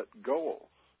not set goals.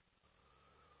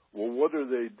 Well, what are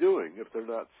they doing if they're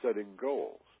not setting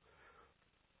goals?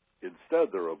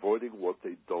 Instead, they're avoiding what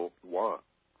they don't want.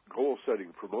 Goal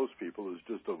setting for most people is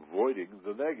just avoiding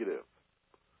the negative.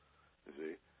 You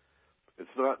see?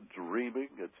 It's not dreaming.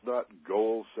 It's not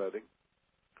goal setting.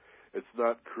 It's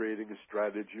not creating a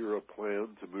strategy or a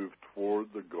plan to move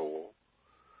toward the goal.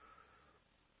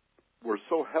 We're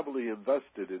so heavily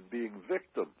invested in being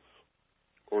victims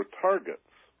or targets,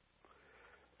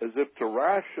 as if to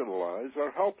rationalize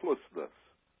our helplessness.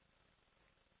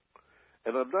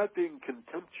 And I'm not being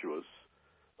contemptuous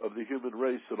of the human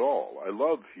race at all. I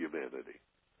love humanity.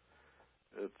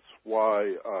 It's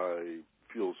why I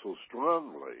feel so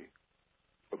strongly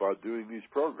about doing these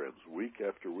programs week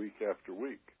after week after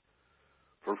week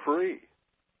for free.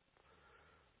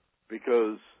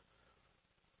 Because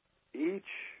each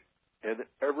and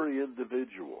every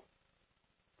individual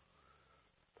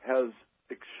has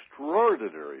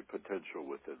extraordinary potential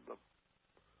within them.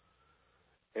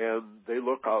 And they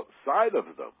look outside of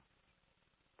them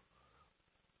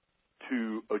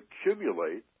to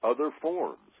accumulate other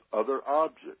forms, other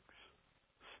objects,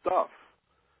 stuff,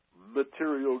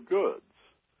 material goods,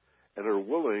 and are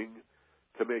willing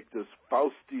to make this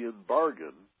Faustian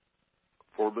bargain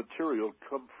for material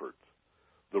comfort,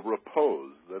 the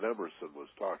repose that Emerson was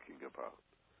talking about.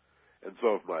 And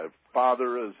so if my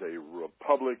father is a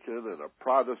Republican and a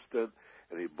Protestant,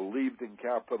 and he believed in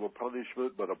capital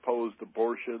punishment but opposed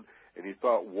abortion, and he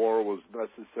thought war was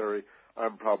necessary,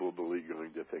 I'm probably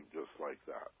going to think just like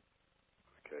that.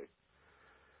 Okay?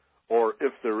 Or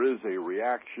if there is a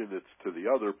reaction, it's to the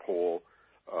other pole.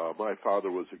 My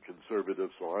father was a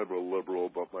conservative, so I'm a liberal,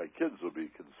 but my kids will be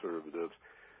conservatives.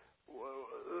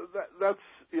 That's,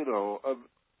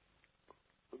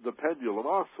 the pendulum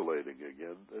oscillating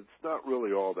again. It's not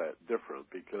really all that different,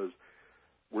 because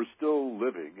we're still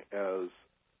living as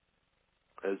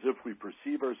if we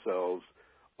perceive ourselves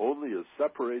only as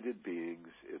separated beings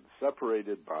in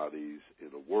separated bodies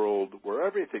in a world where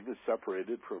everything is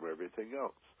separated from everything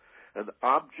else. An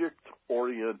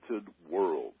object-oriented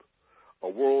world, a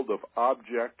world of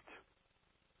objectivity.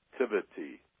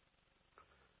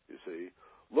 You see,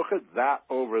 look at that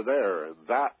over there and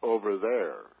that over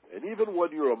there. And even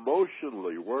when you're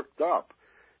emotionally worked up,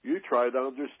 you try to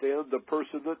understand the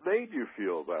person that made you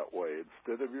feel that way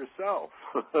instead of yourself.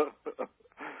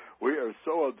 We are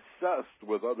so obsessed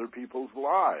with other people's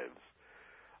lives.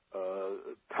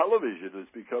 Television has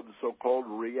become so-called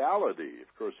reality.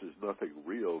 Of course, there's nothing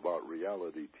real about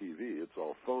reality TV. It's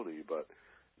all phony, but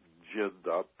ginned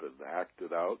up and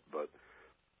acted out. But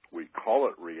we call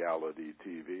it reality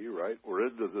TV, right? We're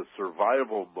into the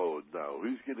survival mode now.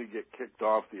 Who's going to get kicked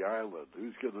off the island?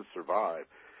 Who's going to survive?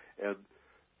 And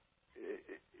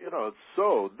it's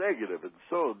so negative and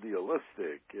so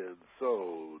nihilistic and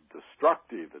so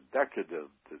destructive and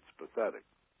decadent. It's pathetic.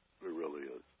 It really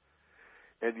is.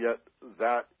 And yet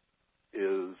that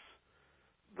is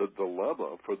the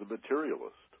dilemma for the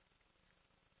materialist,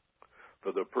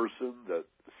 for the person that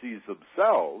sees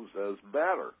themselves as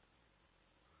matter,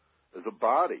 as a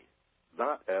body,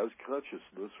 not as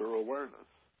consciousness or awareness.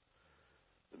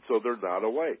 And so they're not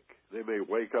awake. They may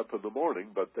wake up in the morning,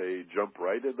 but they jump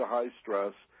right into high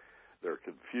stress. They're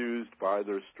confused by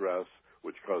their stress,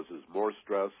 which causes more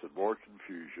stress and more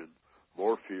confusion,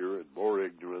 more fear and more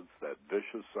ignorance, that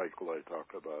vicious cycle I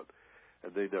talk about.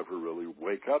 And they never really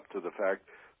wake up to the fact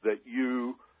that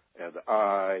you and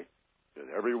I and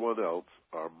everyone else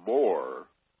are more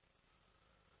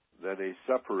than a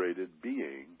separated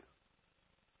being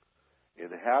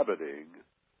inhabiting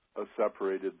a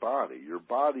separated body. Your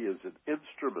body is an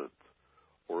instrument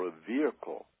or a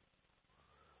vehicle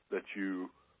that you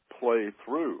play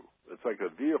through. It's like a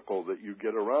vehicle that you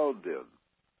get around in.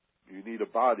 You need a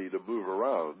body to move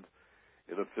around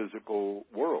in a physical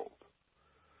world.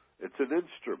 It's an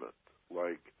instrument,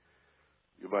 like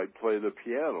you might play the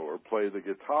piano or play the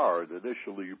guitar, and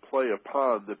initially you play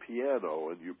upon the piano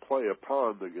and you play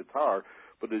upon the guitar,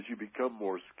 but as you become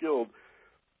more skilled,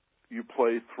 you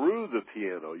play through the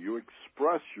piano. You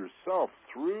express yourself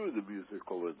through the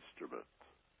musical instrument.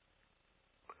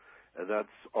 And that's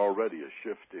already a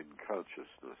shift in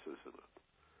consciousness, isn't it?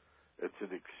 It's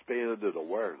an expanded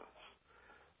awareness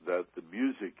that the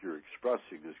music you're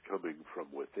expressing is coming from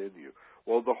within you.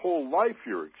 Well, the whole life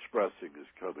you're expressing is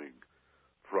coming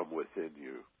from within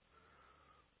you,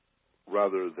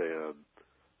 rather than,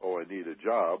 I need a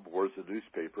job. Where's the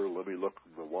newspaper? Let me look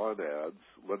in the want ads.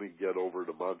 Let me get over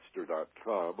to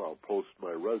monster.com. I'll post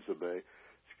my resume.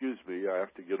 Excuse me, I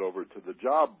have to get over to the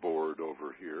job board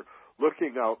over here.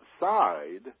 Looking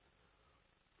outside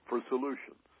for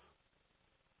solutions.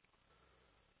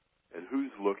 And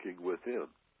who's looking within?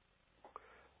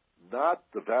 Not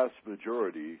the vast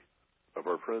majority of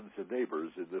our friends and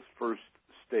neighbors in this first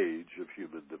stage of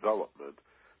human development,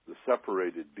 the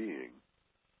separated being,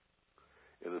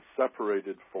 in a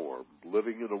separated form,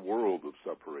 living in a world of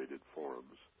separated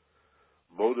forms,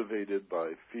 motivated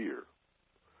by fear,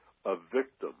 a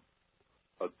victim,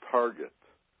 a target,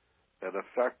 an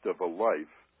effect of a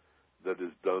life that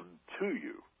is done to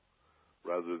you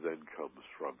rather than comes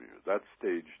from you. That's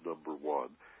stage number one,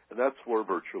 and that's where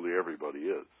virtually everybody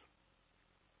is.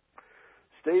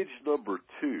 Stage number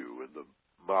two in the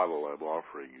model I'm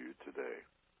offering you today,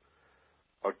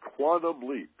 a quantum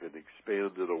leap in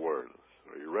expanded awareness.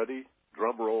 Are you ready?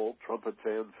 Drum roll, trumpet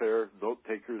fanfare, note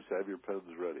takers, have your pens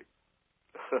ready.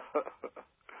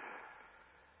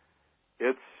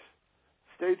 It's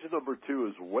stage number two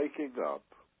is waking up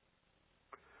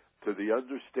to the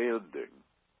understanding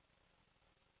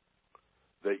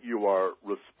that you are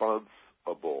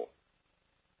responsible,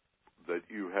 that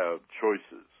you have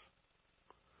choices.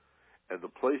 And the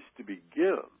place to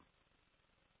begin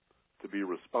to be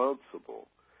responsible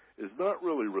is not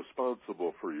really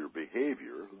responsible for your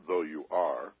behavior, though you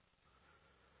are,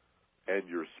 and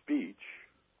your speech,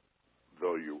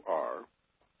 though you are,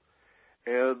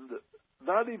 and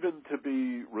not even to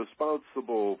be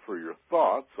responsible for your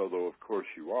thoughts, although of course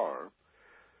you are.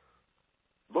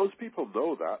 Most people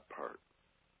know that part,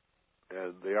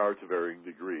 and they are to varying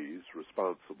degrees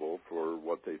responsible for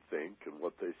what they think and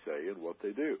what they say and what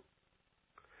they do.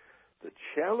 The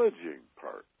challenging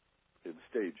part in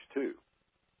stage two,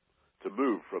 to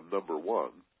move from number one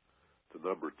to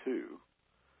number two,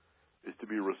 is to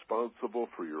be responsible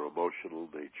for your emotional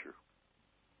nature.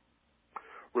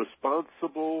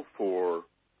 Responsible for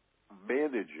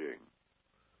managing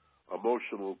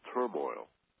emotional turmoil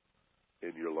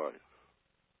in your life.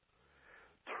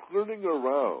 Turning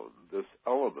around this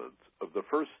element of the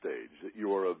first stage, that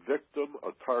you are a victim,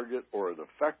 a target, or an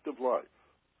effect of life,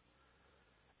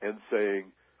 and saying,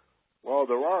 well,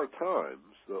 there are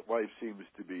times that life seems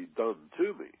to be done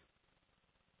to me.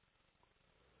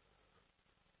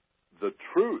 The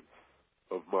truth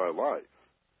of my life,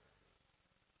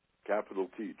 capital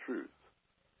T truth,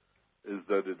 is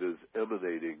that it is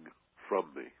emanating from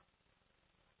me.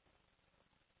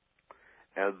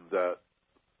 And that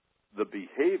the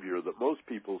behavior that most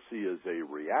people see as a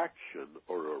reaction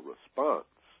or a response,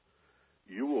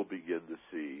 you will begin to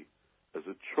see as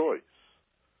a choice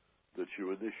that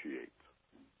you initiate.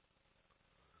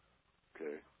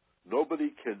 Okay?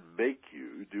 Nobody can make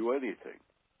you do anything.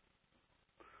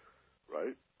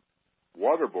 Right?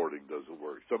 Waterboarding doesn't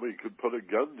work. Somebody could put a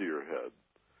gun to your head,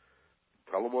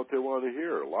 tell them what they want to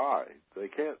hear, lie. They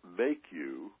can't make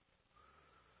you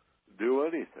do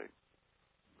anything.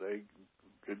 They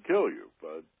could kill you,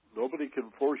 but nobody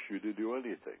can force you to do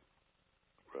anything.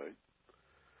 Right?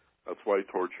 That's why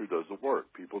torture doesn't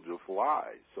work. People just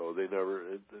lie. So they never,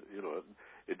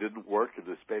 it didn't work in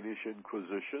the Spanish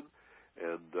Inquisition,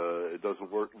 and it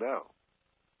doesn't work now.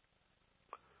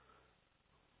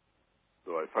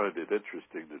 So I find it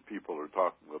interesting that people are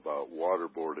talking about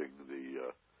waterboarding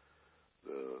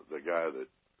the guy that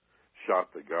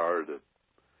shot the guard at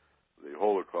the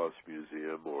Holocaust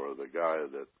Museum, or the guy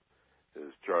that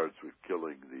is charged with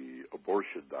killing the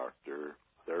abortion doctor.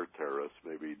 They're terrorists.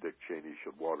 Maybe Dick Cheney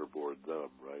should waterboard them,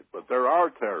 right? But there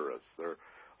are terrorists. They're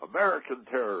American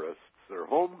terrorists. They're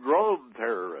homegrown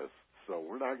terrorists. So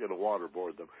we're not going to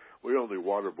waterboard them. We only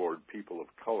waterboard people of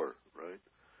color, right?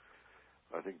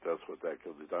 I think that's what that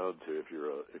comes down to. If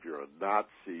you're a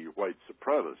Nazi white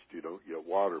supremacist, you don't get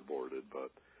waterboarded,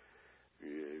 but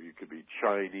you could be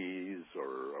Chinese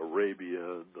or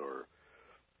Arabian or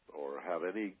have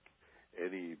any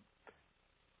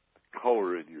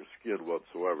color in your skin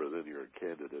whatsoever, then you're a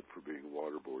candidate for being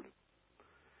waterboarded.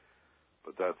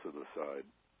 But that's an aside.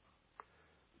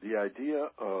 The idea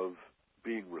of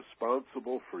being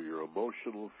responsible for your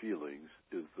emotional feelings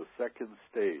is the second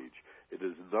stage. It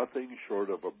is nothing short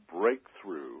of a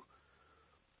breakthrough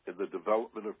in the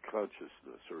development of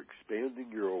consciousness, or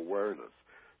expanding your awareness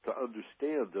to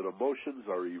understand that emotions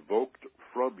are evoked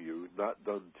from you, not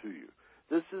done to you.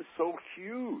 This is so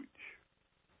huge.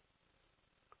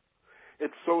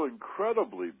 It's so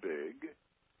incredibly big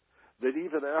that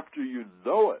even after you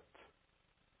know it,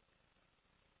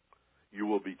 you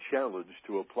will be challenged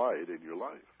to apply it in your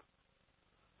life.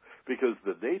 Because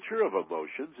the nature of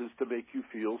emotions is to make you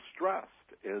feel stressed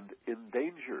and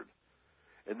endangered.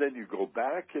 And then you go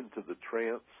back into the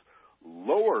trance,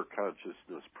 lower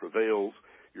consciousness prevails,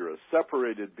 you're a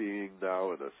separated being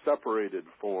now in a separated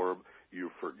form,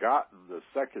 you've forgotten the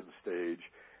second stage,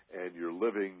 and you're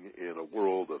living in a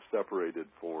world of separated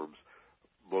forms,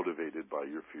 motivated by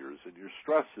your fears and your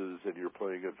stresses, and you're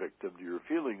playing a victim to your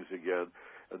feelings again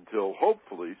until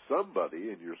hopefully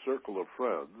somebody in your circle of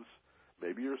friends,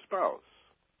 maybe your spouse,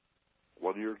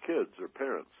 one of your kids or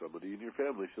parents, somebody in your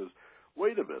family says,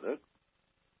 wait a minute,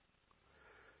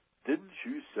 didn't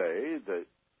you say that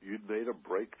you'd made a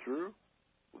breakthrough,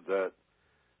 that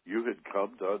you had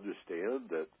come to understand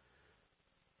that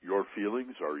your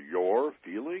feelings are your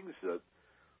feelings, that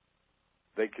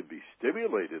they can be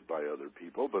stimulated by other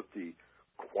people, but the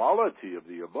quality of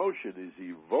the emotion is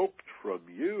evoked from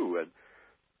you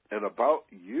and about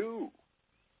you.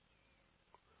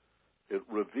 It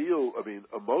reveals,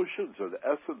 emotions are the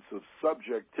essence of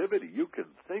subjectivity. You can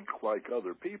think like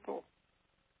other people,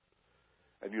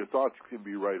 and your thoughts can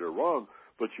be right or wrong,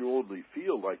 but you only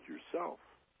feel like yourself.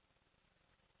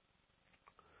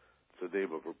 It's the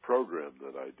name of a program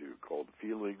that I do called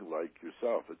Feeling Like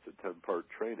Yourself. It's a 10-part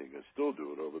training. I still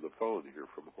do it over the phone here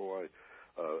from Hawaii.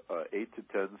 8 to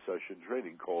 10 session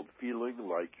training called Feeling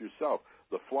Like Yourself.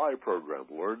 The Fly program.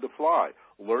 Learn to fly.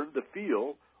 Learn to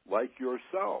feel like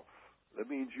yourself. That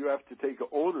means you have to take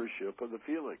ownership of the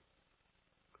feeling.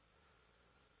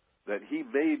 That he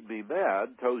made me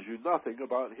mad tells you nothing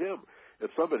about him.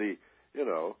 If somebody,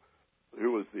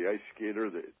 who was the ice skater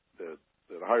that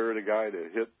hired a guy to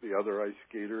hit the other ice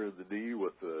skater in the knee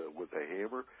with a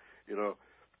hammer,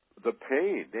 the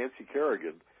pain, Nancy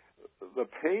Kerrigan, the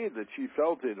pain that she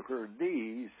felt in her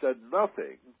knee said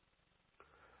nothing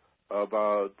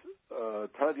about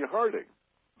Tanya Harding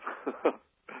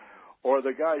or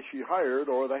the guy she hired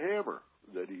or the hammer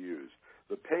that he used.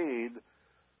 The pain,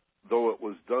 though it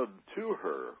was done to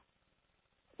her,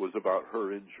 was about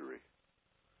her injury.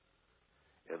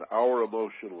 And our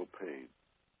emotional pain,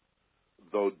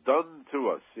 though done to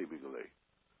us seemingly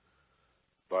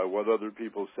by what other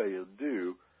people say and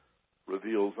do,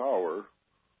 reveals our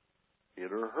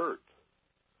inner hurt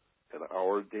and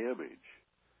our damage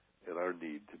and our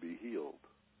need to be healed.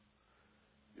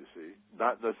 You see,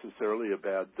 not necessarily a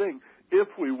bad thing if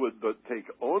we would but take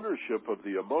ownership of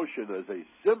the emotion as a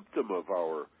symptom of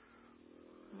our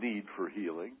need for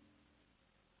healing.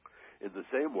 In the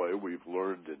same way, we've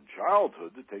learned in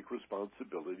childhood to take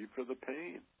responsibility for the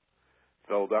pain.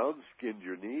 Fell down, skinned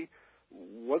your knee.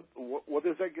 What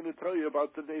is that going to tell you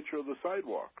about the nature of the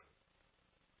sidewalk?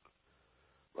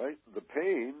 Right? The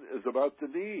pain is about the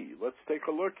knee. Let's take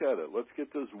a look at it. Let's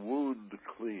get this wound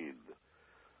cleaned.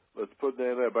 Let's put an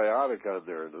antibiotic on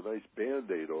there and a nice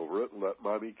Band-Aid over it and let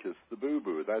mommy kiss the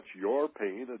boo-boo. That's your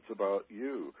pain. It's about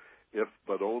you. If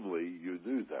but only you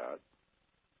knew that.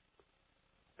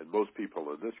 And most people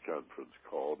in this conference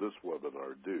call, this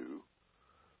webinar do,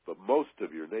 but most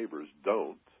of your neighbors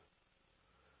don't.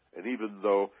 And even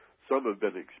though some have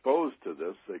been exposed to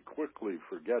this, they quickly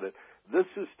forget it. This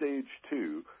is stage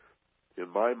 2 in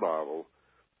my model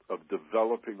of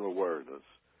developing awareness,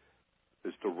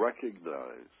 is to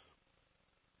recognize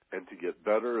and to get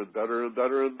better and better and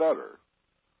better and better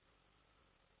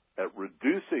at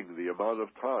reducing the amount of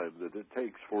time that it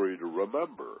takes for you to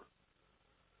remember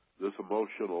this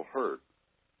emotional hurt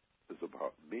is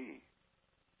about me.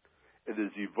 It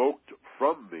is evoked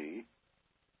from me.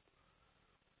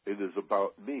 It is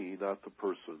about me, not the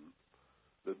person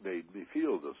that made me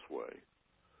feel this way,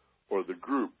 or the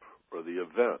group or the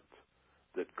event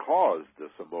that caused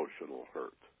this emotional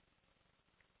hurt.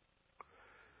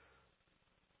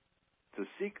 To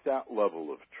seek that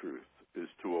level of truth is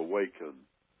to awaken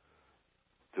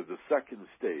to the second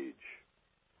stage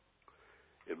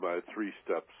in my 3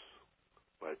 steps,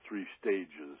 my 3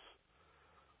 stages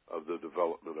of the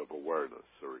development of awareness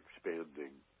or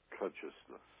expanding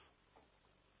consciousness.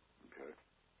 Okay?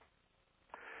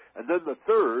 And then the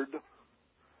third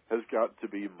has got to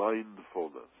be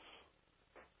mindfulness.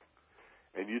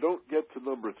 And you don't get to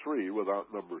number 3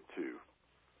 without number 2.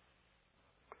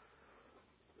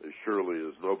 As surely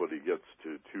as nobody gets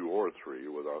to 2 or 3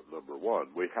 without number 1.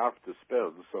 We have to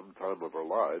spend some time of our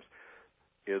lives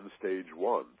in stage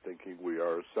 1 thinking we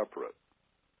are separate,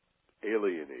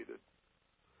 alienated,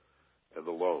 and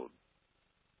alone,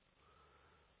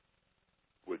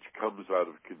 which comes out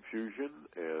of confusion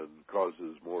and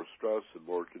causes more stress and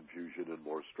more confusion and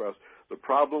more stress. The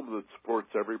problem that supports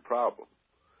every problem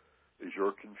is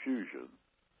your confusion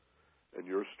and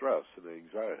your stress and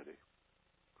anxiety.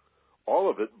 All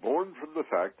of it born from the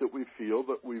fact that we feel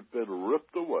that we've been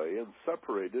ripped away and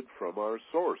separated from our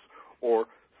source, or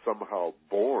somehow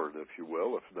born, if you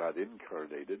will, if not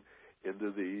incarnated,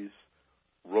 into these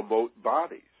remote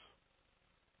bodies.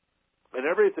 And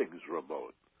everything's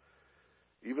remote.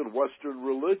 Even Western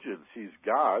religion sees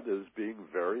God as being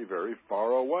very, very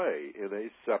far away in a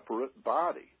separate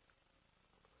body.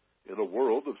 in a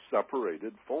world of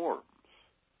separated forms.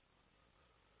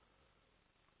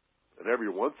 And every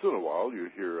once in a while you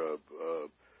hear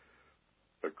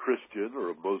a Christian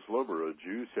or a Muslim or a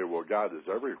Jew say, well, God is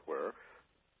everywhere.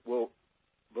 Well,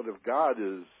 but if God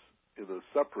is in a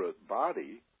separate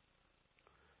body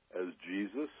as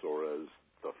Jesus or as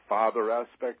the Father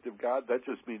aspect of God, that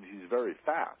just means he's very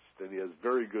fast and he has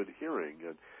very good hearing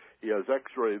and he has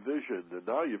X-ray vision, and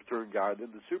now you've turned God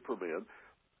into Superman,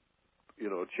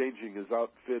 changing his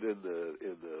outfit in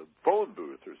the phone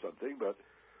booth or something, but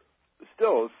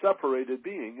still a separated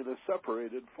being in a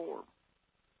separated form.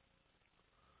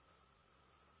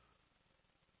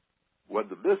 When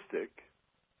the mystic,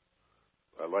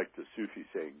 I like the Sufi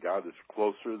saying, God is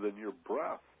closer than your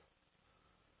breath.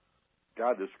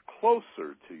 God is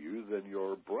closer to you than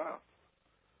your breath.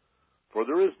 For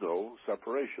there is no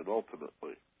separation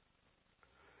ultimately.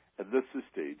 And this is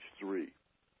stage 3.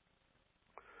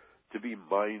 To be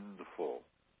mindful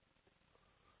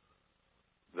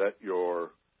that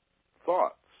your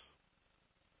thoughts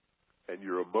and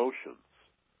your emotions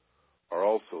are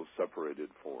also separated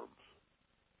forms.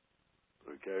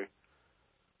 Okay?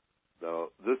 Now,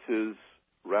 this is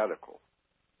radical.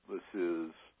 This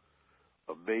is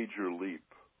a major leap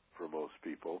for most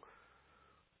people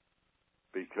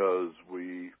because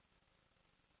we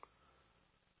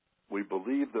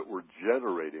believe that we're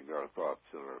generating our thoughts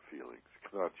and our feelings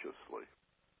consciously.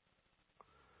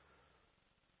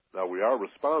 Now, we are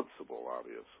responsible,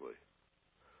 obviously,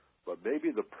 but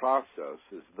maybe the process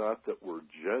is not that we're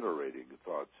generating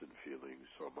thoughts and feelings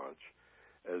so much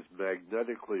as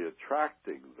magnetically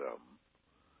attracting them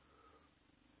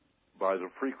by the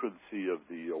frequency of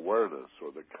the awareness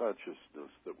or the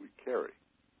consciousness that we carry.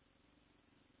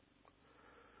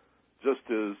 Just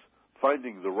as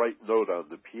finding the right note on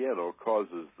the piano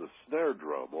causes the snare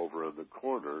drum over in the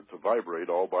corner to vibrate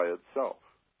all by itself.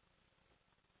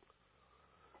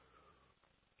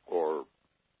 Or,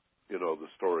 the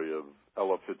story of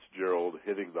Ella Fitzgerald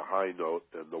hitting the high note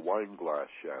and the wine glass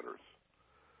shatters.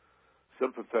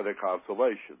 Sympathetic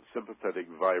oscillation, sympathetic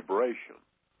vibration.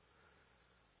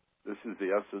 This is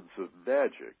the essence of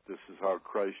magic. This is how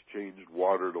Christ changed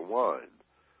water to wine.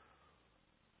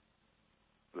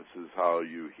 This is how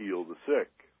you heal the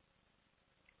sick.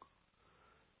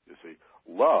 You see,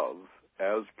 love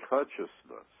as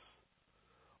consciousness,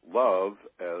 love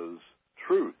as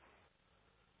truth,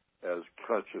 as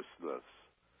consciousness,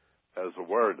 as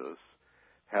awareness,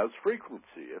 has frequency.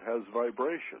 It has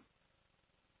vibration.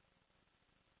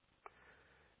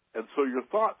 And so your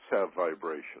thoughts have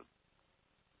vibration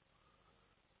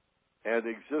and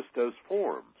exist as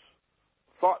forms.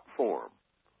 Thought form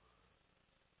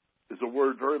is a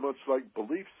word very much like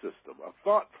belief system. A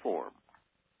thought form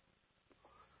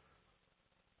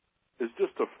is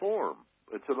just a form.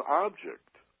 It's an object.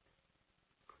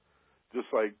 Just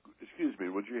like, excuse me,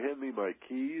 would you hand me my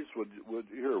keys?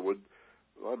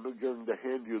 I'm going to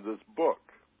hand you this book.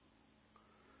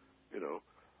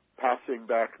 Passing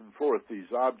back and forth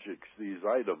these objects, these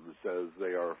items as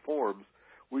they are forms.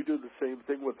 We do the same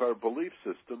thing with our belief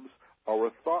systems,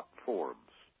 our thought forms.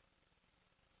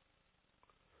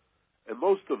 And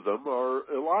most of them are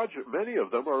illogical. Many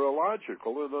of them are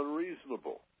illogical and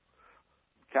unreasonable.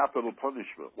 Capital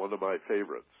punishment, one of my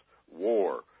favorites.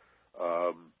 War.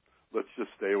 Let's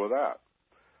just stay with that.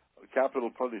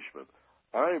 Capital punishment.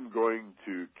 I'm going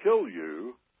to kill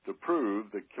you to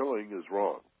prove that killing is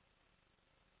wrong.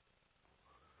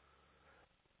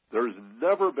 There's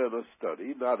never been a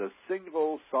study, not a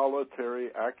single solitary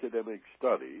academic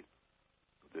study,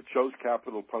 that shows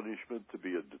capital punishment to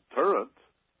be a deterrent,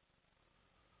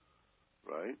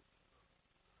 right?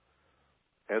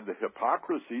 And the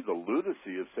hypocrisy, the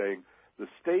lunacy of saying the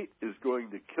state is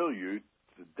going to kill you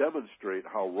to demonstrate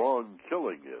how wrong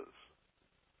killing is.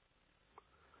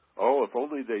 Oh, if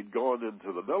only they'd gone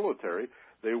into the military,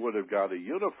 they would have got a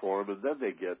uniform, and then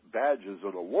they get badges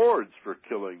and awards for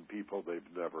killing people they've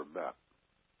never met.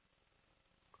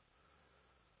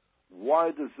 Why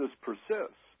does this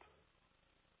persist?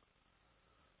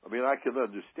 I mean, I can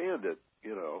understand it,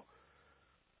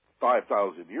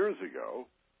 5,000 years ago,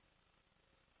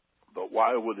 but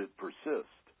why would it persist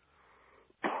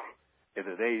in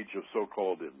an age of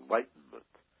so-called enlightenment?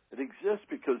 It exists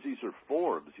because these are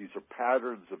forms, these are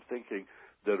patterns of thinking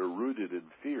that are rooted in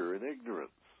fear and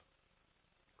ignorance.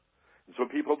 And so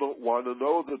people don't want to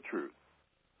know the truth.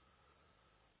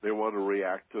 They want to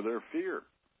react to their fear,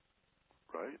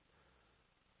 right?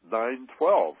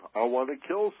 9:12, I want to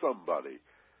kill somebody.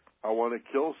 I want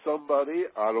to kill somebody,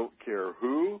 I don't care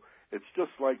who. It's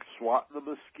just like swatting a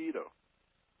mosquito,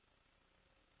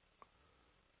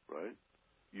 right?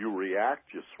 You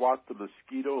react, you swat the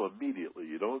mosquito immediately.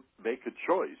 You don't make a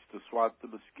choice to swat the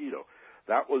mosquito.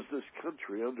 That was this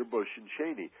country under Bush and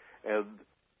Cheney. And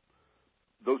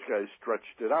those guys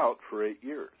stretched it out for 8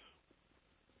 years.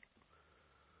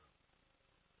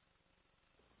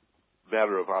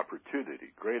 Matter of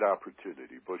opportunity, great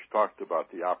opportunity. Bush talked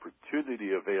about the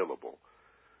opportunity available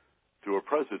to a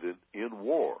president in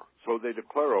war. So they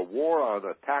declare a war on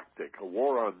a tactic, a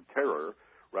war on terror,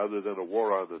 rather than a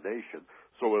war on the nation.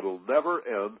 So it'll never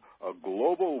end, a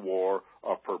global war,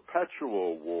 a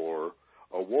perpetual war,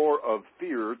 a war of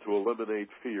fear to eliminate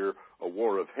fear, a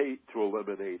war of hate to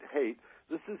eliminate hate.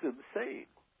 This is insane.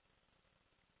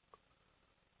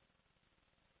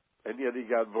 And yet he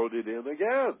got voted in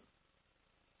again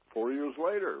 4 years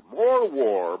later. More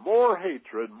war, more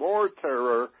hatred, more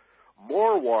terror,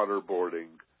 more waterboarding.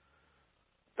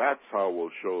 That's how we'll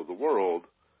show the world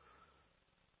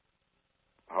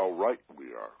how right we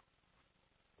are.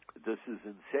 This is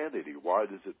insanity. Why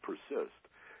does it persist?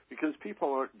 Because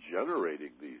people aren't generating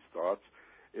these thoughts.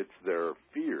 It's their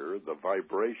fear, the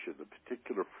vibration, the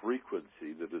particular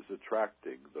frequency that is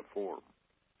attracting the form.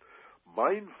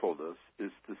 Mindfulness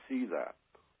is to see that.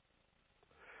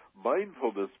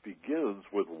 Mindfulness begins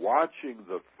with watching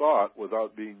the thought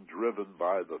without being driven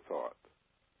by the thought.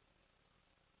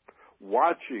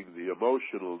 Watching the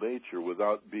emotional nature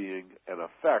without being an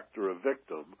effect or a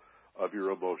victim of your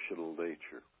emotional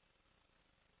nature.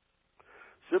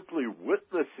 Simply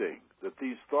witnessing that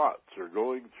these thoughts are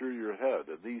going through your head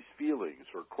and these feelings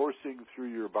are coursing through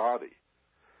your body.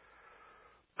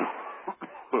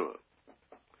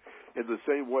 In the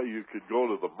same way you could go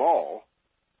to the mall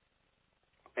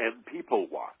and people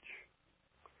watch.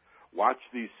 Watch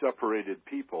these separated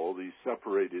people, these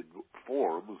separated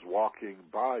forms walking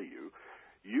by you.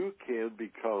 You can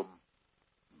become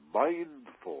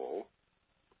mindful,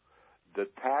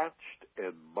 detached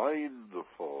and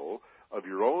mindful of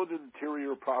your own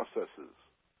interior processes.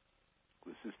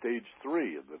 This is stage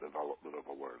 3 in the development of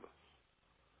awareness.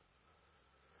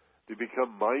 To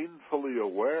become mindfully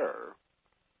aware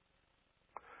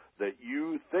that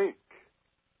you think.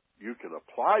 You can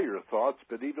apply your thoughts,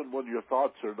 but even when your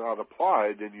thoughts are not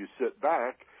applied and you sit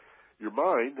back, your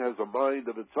mind has a mind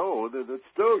of its own, and it's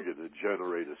still going to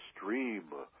generate a stream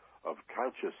of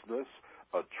consciousness,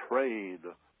 a train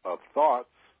of thoughts.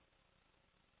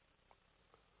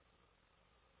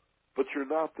 But you're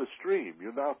not the stream,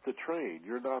 you're not the train,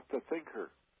 you're not the thinker.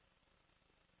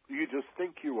 You just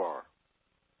think you are.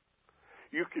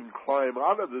 You can climb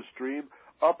out of the stream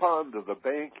up onto the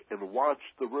bank and watch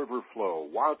the river flow,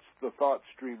 watch the thought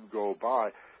stream go by,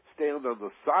 stand on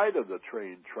the side of the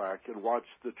train track and watch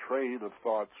the train of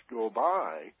thoughts go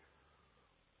by,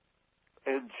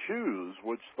 and choose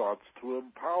which thoughts to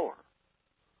empower.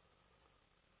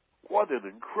 What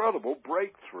an incredible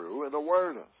breakthrough in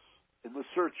awareness, in the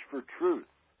search for truth,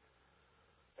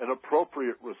 an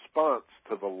appropriate response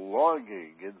to the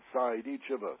longing inside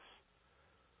each of us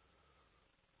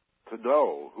to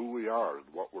know who we are and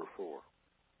what we're for.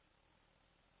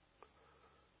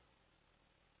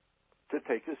 To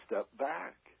take a step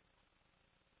back.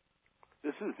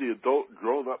 This is the adult,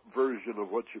 grown-up version of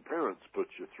what your parents put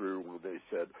you through when they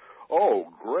said, oh,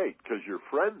 great, because your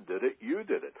friend did it, you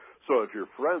did it. So if your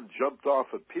friend jumped off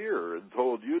a pier and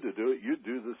told you to do it, you'd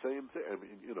do the same thing. I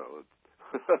mean, you know,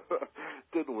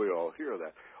 didn't we all hear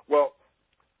that? Well,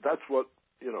 that's what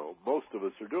most of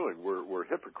us are doing. We're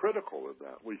hypocritical in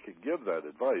that. We can give that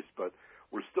advice, but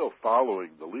we're still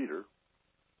following the leader,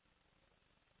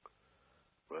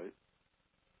 right?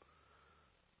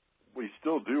 We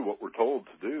still do what we're told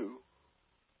to do.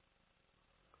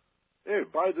 Hey,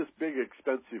 buy this big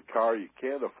expensive car. You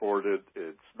can't afford it.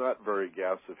 It's not very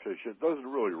gas efficient. Doesn't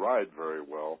really ride very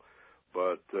well,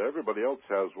 but everybody else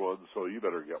has one, so you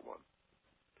better get one.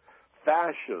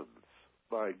 Fashions.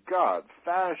 My God,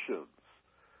 fashions.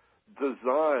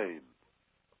 Design.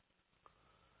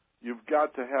 You've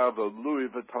got to have a Louis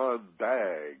Vuitton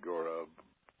bag or a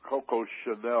Coco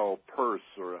Chanel purse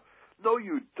No,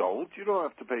 you don't. You don't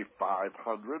have to pay $500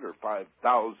 or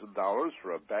 $5,000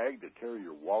 for a bag to carry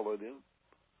your wallet in.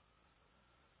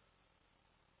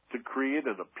 To create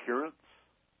an appearance.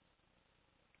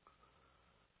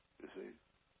 You see?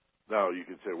 Now, you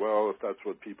can say, well, if that's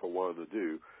what people want to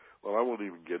do, well, I won't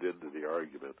even get into the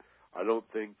argument. I don't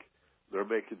think they're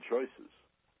making choices.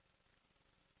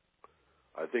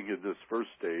 I think in this first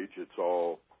stage, it's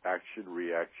all action,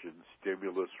 reaction,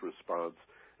 stimulus, response.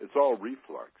 It's all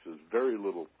reflex. There's very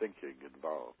little thinking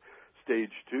involved.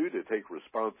 Stage 2, to take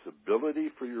responsibility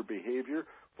for your behavior,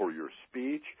 for your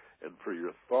speech, and for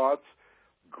your thoughts.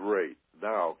 Great.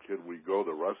 Now, can we go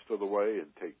the rest of the way and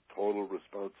take total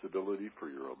responsibility for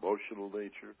your emotional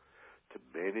nature, to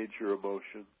manage your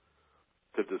emotion,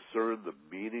 to discern the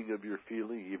meaning of your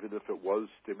feeling, even if it was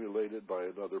stimulated by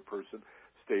another person.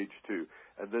 Stage 2.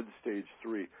 And then stage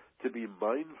 3, to be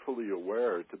mindfully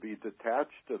aware, to be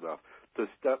detached enough, to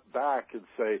step back and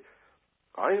say,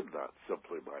 I am not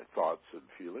simply my thoughts and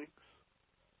feelings.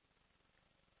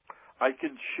 I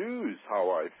can choose how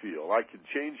I feel. I can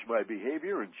change my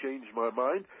behavior and change my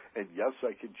mind, and yes,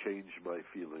 I can change my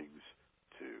feelings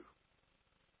too.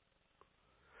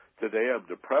 Today I'm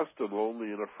depressed and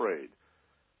lonely and afraid.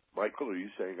 Michael, are you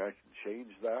saying I can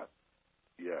change that?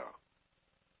 Yeah.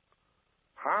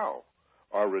 How?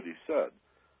 Already said.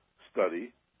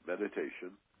 Study,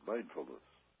 meditation, mindfulness.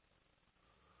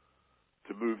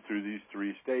 To move through these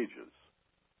 3 stages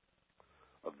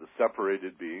of the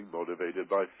separated being motivated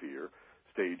by fear.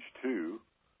 Stage 2,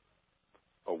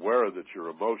 aware that your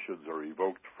emotions are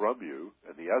evoked from you,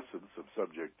 and the essence of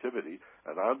subjectivity,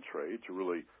 an entree to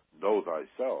really know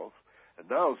thyself. And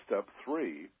now step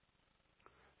 3,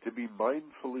 to be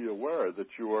mindfully aware that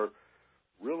you are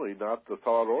really not the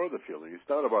thought or the feeling. It's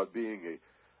not about being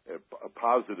a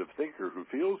positive thinker who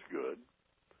feels good.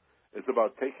 It's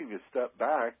about taking a step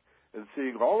back and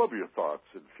seeing all of your thoughts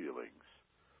and feelings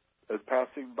as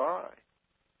passing by.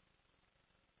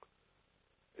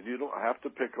 And you don't have to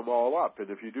pick them all up. And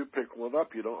if you do pick one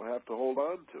up, you don't have to hold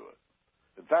on to it.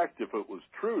 In fact, if it was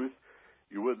truth,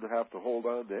 you wouldn't have to hold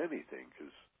on to anything,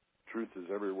 because truth is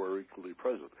everywhere equally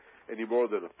present. Any more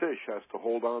than a fish has to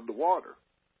hold on to water.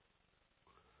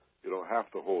 You don't have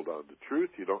to hold on to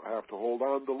truth. You don't have to hold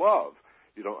on to love.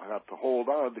 You don't have to hold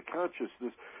on to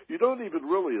consciousness. You don't even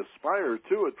really aspire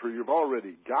to it, for you've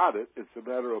already got it. It's a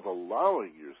matter of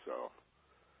allowing yourself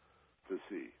to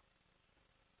see.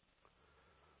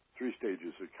 3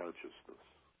 stages of consciousness.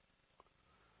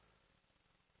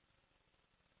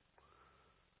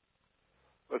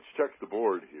 Let's check the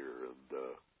board here and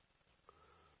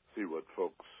see what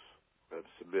folks have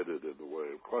submitted in the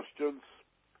way of questions.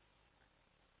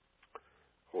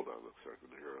 Hold on a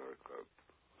second here. I've got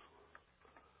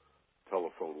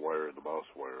telephone wire and the mouse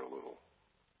wire a little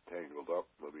tangled up.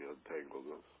 Let me untangle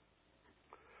this.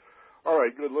 All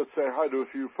right, good. Let's say hi to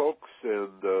a few folks,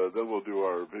 and then we'll do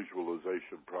our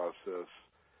visualization process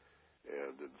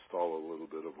and install a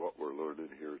little bit of what we're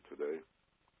learning here today.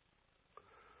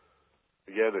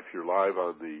 Again, if you're live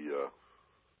on the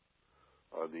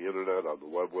internet, on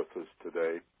the web with us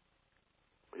today,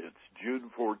 it's June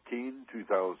 14,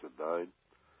 2009.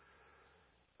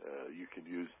 You can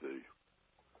use the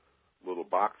little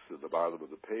box in the bottom of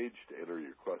the page to enter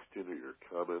your question or your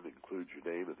comment, include your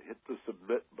name, and hit the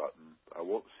submit button. I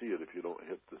won't see it if you don't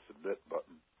hit the submit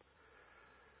button.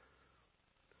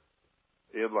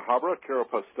 In La Habra, Carol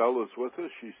Pastel is with us.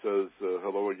 She says,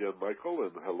 hello again, Michael,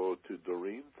 and hello to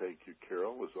Doreen. Thank you,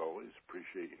 Carol, as always.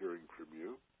 Appreciate hearing from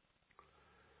you.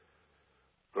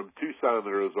 From Tucson,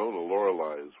 Arizona,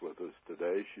 Lorelei is with us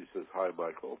today. She says, hi,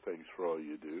 Michael. Thanks for all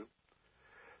you do.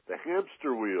 The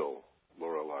hamster wheel,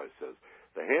 Lorelei says,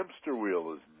 the hamster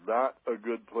wheel is not a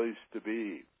good place to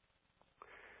be.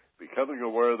 Becoming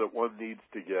aware that one needs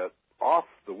to get off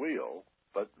the wheel,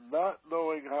 but not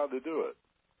knowing how to do it,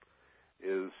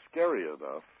 is scary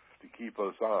enough to keep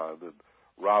us on and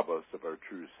rob us of our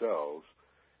true selves.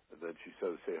 And then she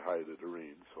says, say hi to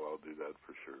Doreen, so I'll do that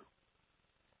for sure.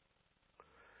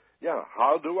 Yeah,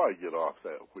 how do I get off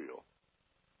that wheel?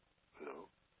 You know,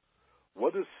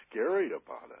 what is scary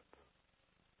about it?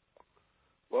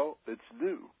 Well, it's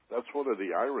new. That's one of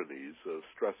the ironies of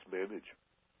stress management.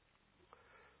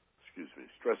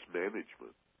 Stress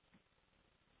management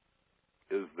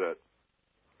is that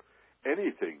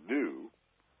anything new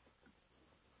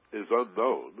is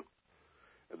unknown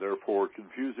and therefore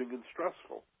confusing and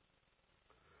stressful.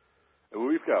 And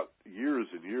we've got years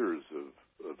and years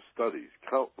of studies,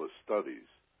 countless studies,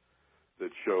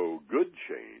 that show good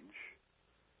change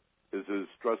is as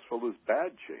stressful as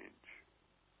bad change.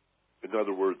 In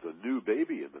other words, a new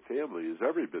baby in the family is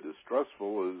every bit as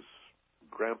stressful as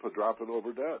grandpa dropping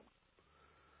over dead.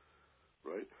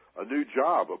 Right? A new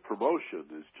job, a promotion,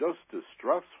 is just as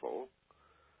stressful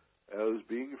as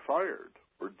being fired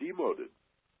or demoted.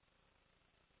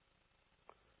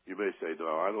 You may say,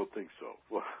 no, I don't think so.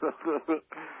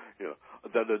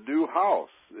 Then a new house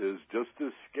is just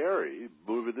as scary,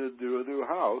 moving into a new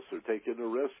house or taking a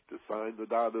risk to sign the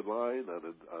dotted line on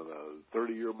a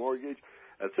 30-year mortgage.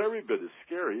 That's every bit as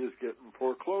scary as getting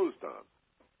foreclosed on.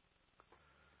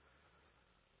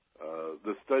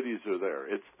 The studies are there.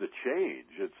 It's the change,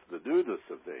 it's the newness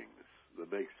of things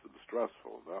that makes them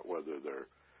stressful, not whether they're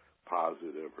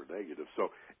positive or negative. So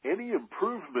any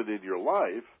improvement in your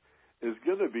life is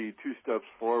going to be 2 steps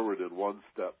forward and 1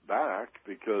 step back,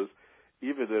 because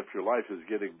even if your life is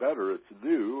getting better, it's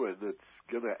new, and it's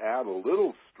going to add a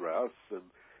little stress and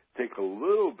take a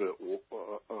little bit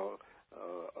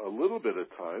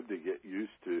of time to get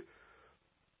used to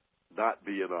not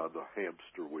being on the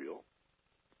hamster wheel,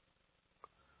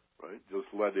 right?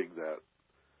 Just letting that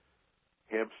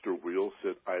hamster wheel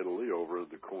sit idly over in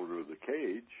the corner of the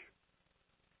cage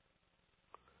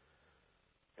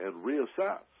and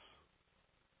reassess,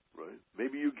 right?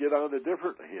 Maybe you get on a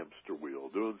different hamster wheel,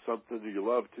 doing something that you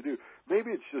love to do.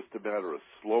 Maybe it's just a matter of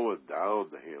slowing down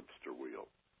the hamster wheel,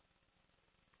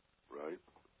 right?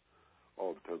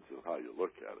 All depends on how you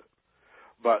look at it.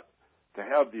 But to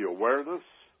have the awareness,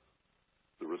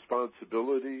 the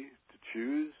responsibility to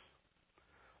choose,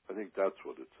 I think that's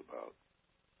what it's about.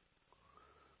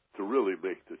 To really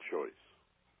make the choice.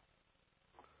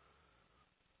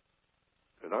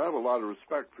 And I have a lot of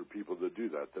respect for people that do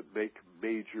that make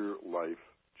major life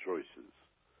choices,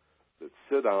 that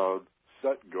sit down,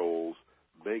 set goals,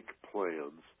 make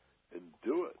plans, and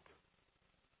do it.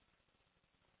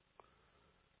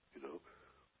 You know,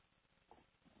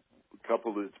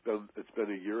 it's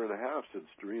been a year and a half since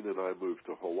Doreen and I moved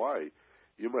to Hawaii.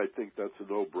 You might think that's a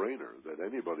no-brainer, that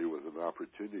anybody with an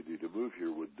opportunity to move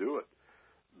here would do it.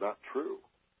 Not true.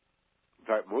 In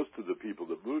fact, most of the people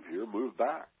that move here move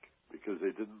back because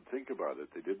they didn't think about it.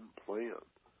 They didn't plan,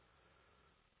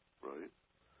 right?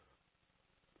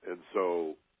 And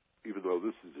so, even though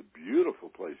this is a beautiful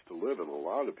place to live, and a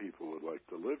lot of people would like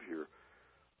to live here,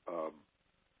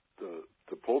 to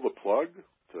pull the plug,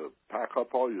 to pack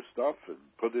up all your stuff and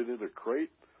put it in a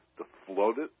crate, to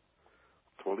float it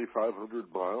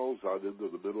 2,500 miles out into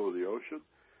the middle of the ocean,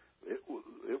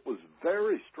 it was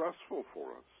very stressful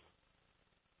for us,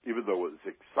 even though it was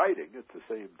exciting at the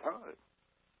same time.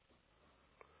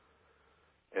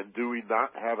 And do we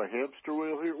not have a hamster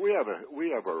wheel here? We have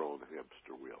our own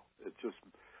hamster wheel. It just,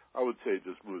 I would say,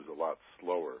 just moves a lot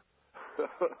slower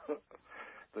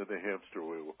than the hamster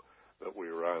wheel that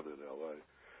we were on in L.A.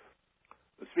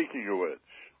 Speaking of which,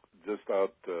 just down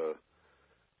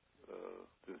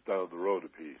the road a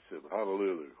piece in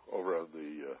Honolulu, over on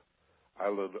the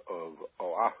island of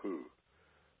Oahu,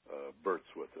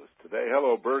 Bert's with us today.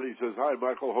 Hello, Bert. He says, "Hi,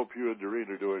 Michael. Hope you and Doreen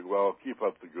are doing well. Keep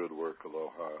up the good work.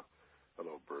 Aloha."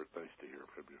 Hello, Bert. Nice to hear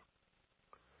from you.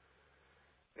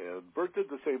 And Bert did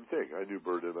the same thing. I knew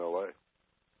Bert in L.A.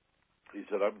 He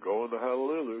said, "I'm going to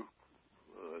Honolulu."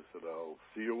 I said, "I'll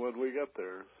see you when we get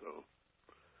there." So,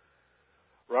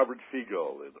 Robert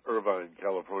Fiegel in Irvine,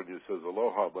 California says,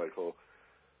 "Aloha, Michael.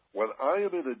 When I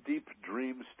am in a deep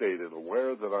dream state and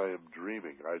aware that I am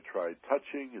dreaming, I try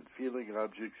touching and feeling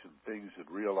objects and things and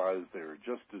realize they are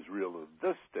just as real in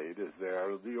this state as they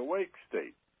are in the awake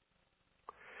state.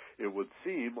 It would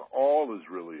seem all is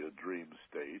really a dream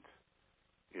state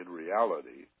in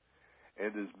reality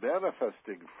and is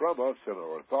manifesting from us in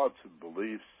our thoughts and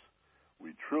beliefs.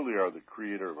 We truly are the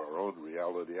creator of our own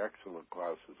reality." Excellent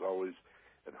class as always,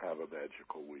 and have a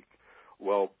magical week.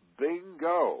 Well,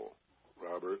 bingo,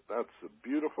 Robert. That's a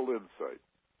beautiful insight.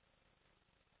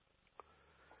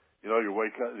 You know, you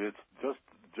wake up, it's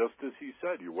just as he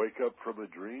said, you wake up from a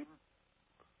dream.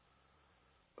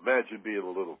 Imagine being a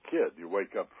little kid. You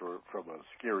wake up from a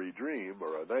scary dream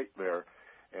or a nightmare,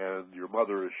 and your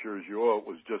mother assures you, "Oh, it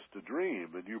was just a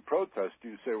dream," and you protest.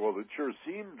 You say, "Well, it sure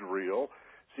seemed real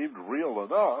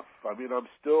enough. I mean, I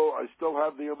still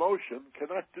have the emotion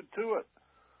connected to it.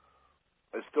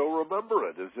 I still remember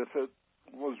it as if it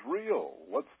was real.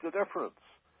 What's the difference?"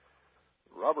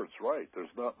 Robert's right.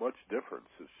 There's not much difference.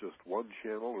 It's just one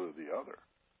channel or the other.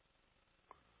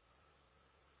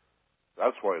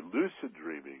 That's why lucid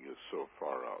dreaming is so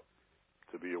far out.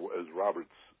 To be, as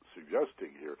Robert's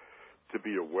suggesting here, to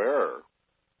be aware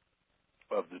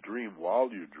of the dream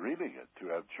while you're dreaming it, to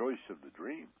have choice in the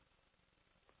dream,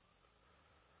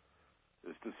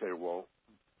 is to say, well,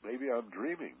 maybe I'm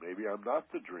dreaming. Maybe I'm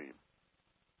not the dream.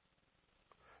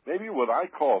 Maybe what I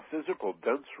call physical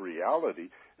dense reality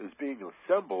is being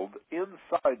assembled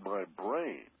inside my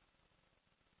brain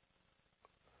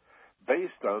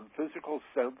based on physical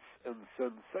sense and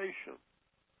sensation.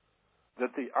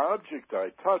 That the object I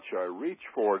touch, I reach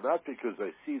for, not because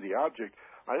I see the object.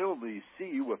 I only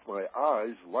see with my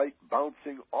eyes light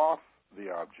bouncing off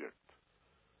the object.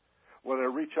 When I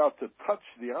reach out to touch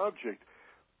the object,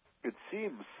 it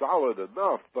seems solid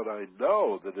enough, but I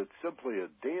know that it's simply a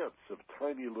dance of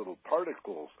tiny little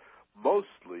particles,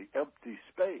 mostly empty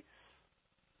space,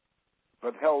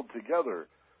 but held together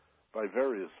by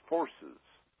various forces,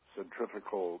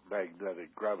 centrifugal,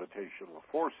 magnetic, gravitational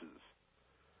forces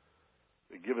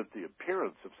and give it the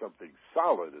appearance of something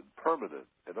solid and permanent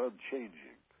and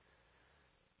unchanging.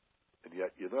 And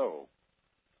yet, you know,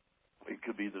 it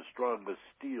could be the strongest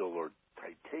steel or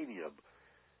titanium,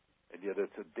 and yet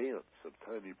it's a dance of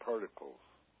tiny particles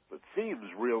that seems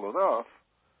real enough,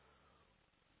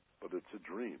 but it's a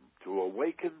dream. To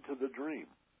awaken to the dream,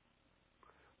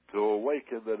 to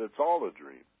awaken that it's all a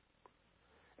dream,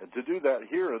 and to do that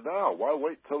here and now. Why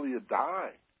wait till you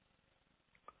die?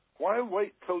 Why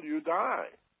wait till you die?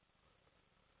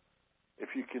 If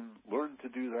you can learn to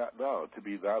do that now, to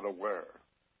be that aware,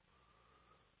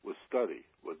 with study,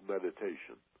 with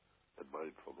meditation, and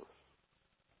mindfulness.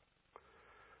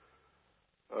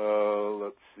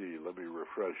 Let's see. Let me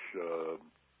refresh.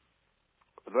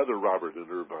 Another Robert in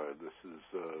Irvine. This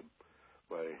is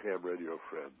my ham radio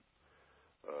friend,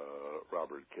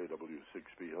 Robert,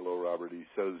 KW6B. Hello, Robert. He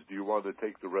says, do you want to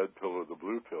take the red pill or the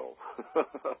blue pill?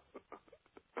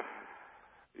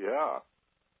 Yeah,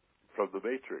 from the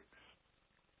Matrix.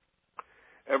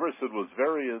 Emerson was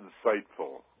very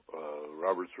insightful.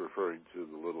 Robert's referring to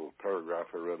the little paragraph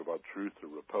I read about truth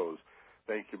and repose.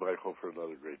 Thank you, Michael, for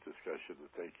another great discussion, and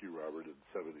thank you, Robert, in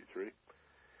 73.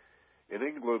 In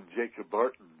England, Jacob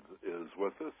Martin is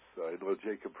with us. I know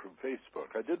Jacob from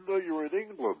Facebook. I didn't know you were in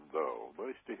England, though.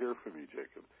 Nice to hear from you,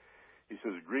 Jacob. He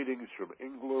says, greetings from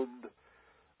England,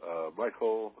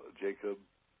 Michael, Jacob,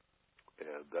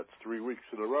 and that's 3 weeks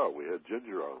in a row. We had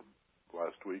Ginger on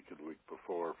last week and the week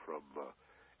before from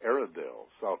Arundel,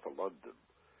 south of London,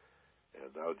 and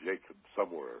now Jacob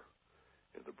somewhere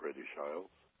in the British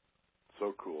Isles.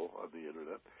 So cool on the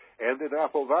internet. And in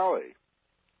Apple Valley,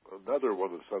 another one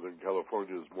of Southern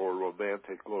California's more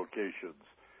romantic locations.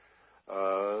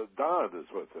 Don is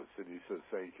with us, and he says,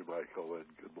 thank you, Michael, and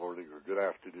good morning or good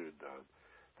afternoon, Don.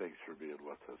 Thanks for being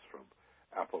with us from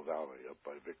Apple Valley up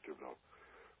by Victorville,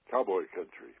 cowboy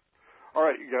country. All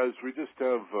right, you guys, we just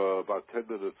have about 10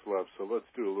 minutes left, so let's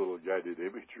do a little guided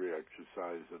imagery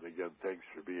exercise. And again, thanks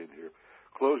for being here.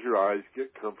 Close your eyes,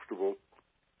 get comfortable,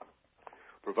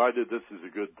 provided this is a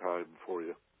good time for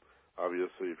you.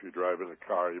 Obviously, if you're driving a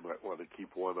car, you might want to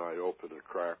keep one eye open a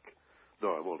crack. No,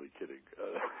 I'm only kidding.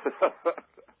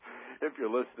 If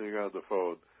you're listening on the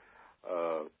phone,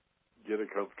 get in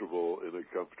a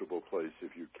comfortable place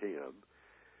if you can.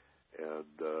 And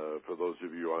for those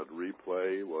of you on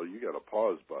replay, well, you got a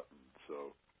pause button.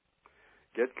 So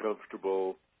get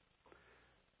comfortable,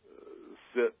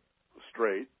 sit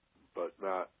straight but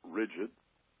not rigid,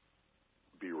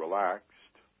 be relaxed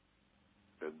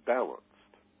and balanced,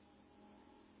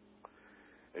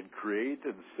 and create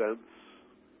and sense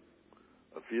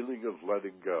a feeling of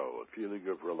letting go, a feeling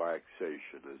of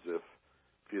relaxation, as if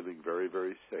feeling very,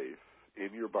 very safe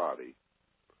in your body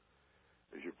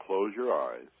as you close your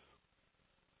eyes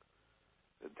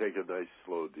and take a nice,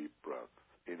 slow, deep breath.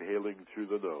 Inhaling through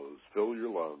the nose, fill your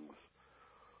lungs,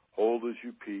 hold as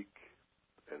you peak,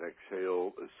 and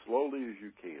exhale as slowly as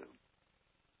you can.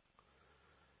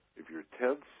 If you're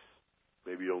tense,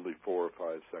 maybe only 4 or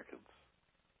 5 seconds.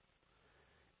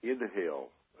 Inhale,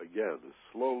 again, as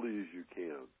slowly as you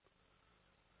can.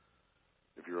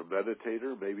 If you're a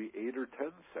meditator, maybe 8 or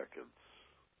 10 seconds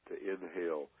to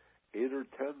inhale, 8 or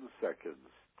 10 seconds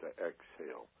to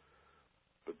exhale.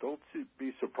 But don't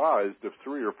be surprised if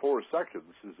 3 or 4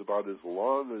 seconds is about as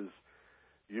long as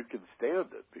you can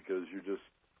stand it, because you're just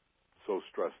so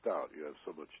stressed out. You have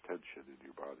so much tension in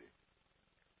your body.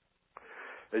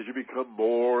 As you become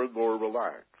more and more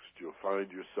relaxed, you'll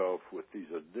find yourself with these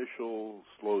initial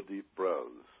slow, deep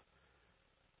breaths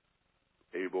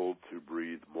able to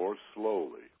breathe more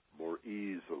slowly, more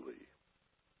easily.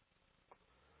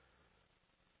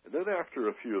 And then after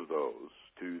a few of those,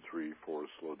 2, 3, 4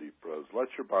 slow, deep breaths, let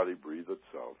your body breathe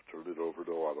itself. Turn it over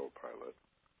to autopilot.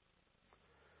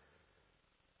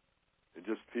 And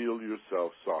just feel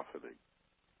yourself softening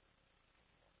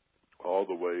all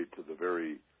the way to the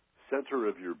very center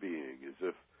of your being, as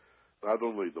if not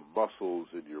only the muscles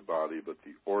in your body, but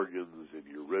the organs in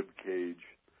your rib cage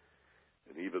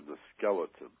and even the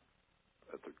skeleton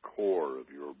at the core of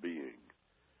your being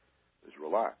is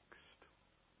relaxed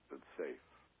and safe.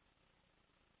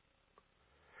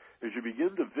 As you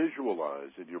begin to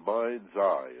visualize in your mind's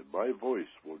eye, and my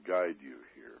voice will guide you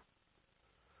here,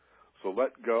 so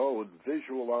let go and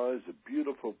visualize a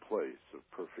beautiful place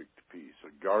of perfect peace,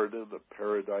 a garden, a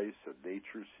paradise, a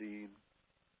nature scene,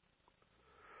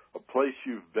 a place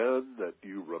you've been that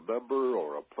you remember,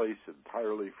 or a place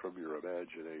entirely from your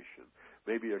imagination,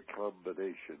 maybe a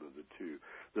combination of the two.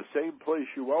 The same place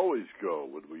you always go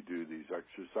when we do these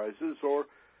exercises, or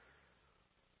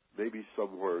maybe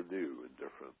somewhere new and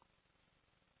different.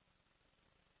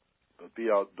 But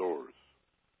be outdoors.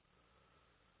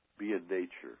 Be in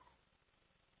nature.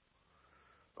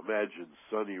 Imagine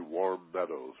sunny, warm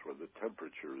meadows where the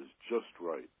temperature is just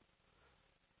right,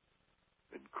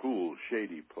 and cool,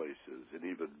 shady places, and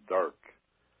even dark,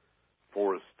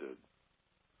 forested,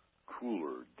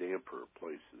 cooler, damper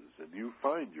places. And you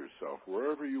find yourself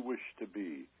wherever you wish to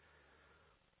be,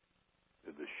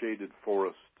 in the shaded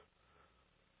forest,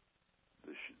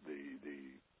 the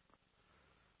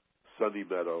sunny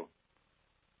meadow,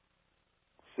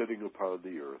 sitting upon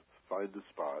the earth. Find a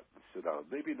spot and sit down,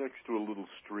 maybe next to a little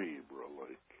stream or a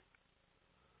lake.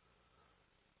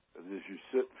 And as you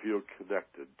sit, feel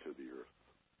connected to the earth.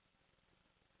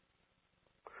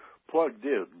 Plugged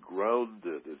in,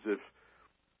 grounded, as if,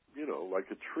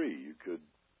 like a tree, you could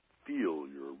feel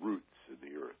your roots in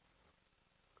the earth.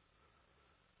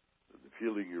 And the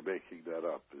feeling you're making that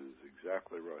up is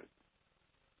exactly right.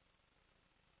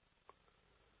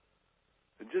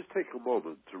 And just take a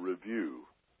moment to review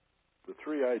the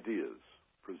three ideas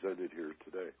presented here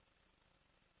today.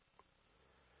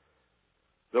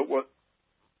 That what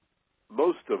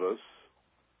most of us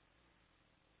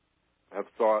have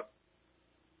thought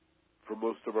for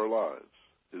most of our lives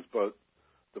is but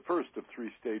the first of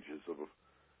three stages of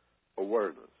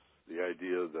awareness. The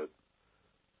idea that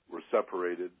we're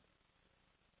separated,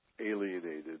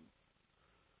 alienated,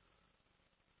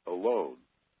 alone,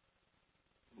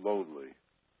 lonely,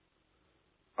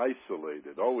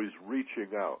 isolated, always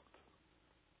reaching out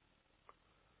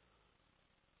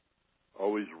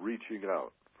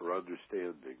for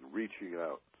understanding, reaching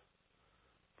out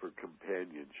for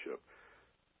companionship,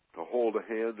 to hold a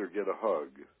hand or get a hug,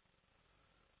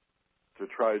 to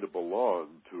try to belong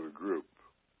to a group,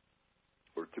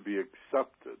 or to be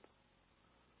accepted.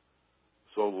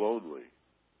 So lonely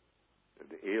and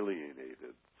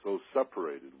alienated, so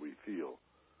separated we feel,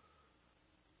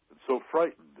 and so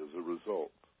frightened as a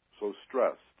result, so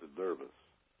stressed and nervous,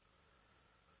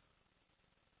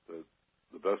 that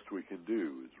the best we can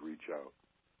do is reach out.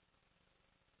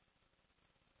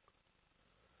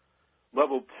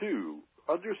 Level 2,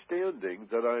 understanding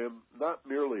that I am not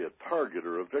merely a target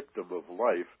or a victim of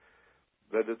life,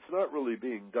 that it's not really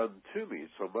being done to me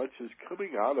so much as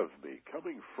coming out of me,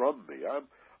 coming from me.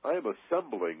 I am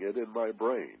assembling it in my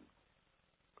brain.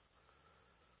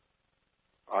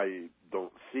 I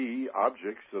don't see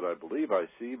objects that I believe I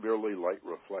see, merely light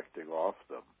reflecting off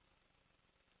them.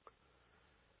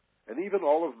 And even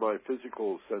all of my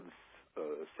physical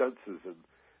senses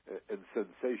and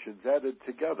sensations added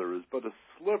together is but a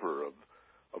sliver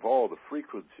of all the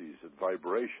frequencies and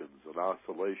vibrations and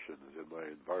oscillations in my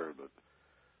environment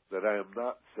that I am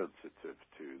not sensitive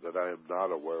to, that I am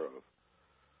not aware of.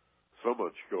 So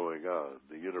much going on.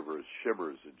 The universe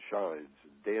shimmers and shines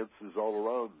and dances all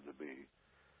around me.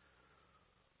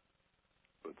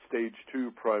 But stage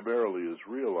 2 primarily is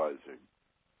realizing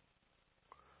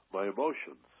my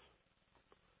emotions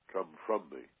come from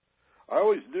me. I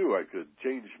always knew I could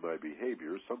change my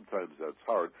behavior. Sometimes that's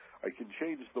hard. I can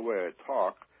change the way I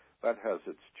talk. That has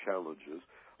its challenges.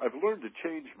 I've learned to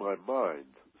change my mind.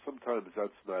 Sometimes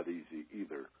that's not easy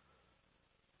either.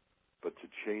 But to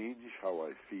change how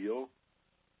I feel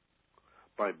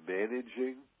by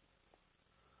managing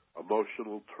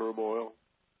emotional turmoil,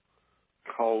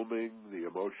 calming the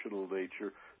emotional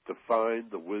nature, to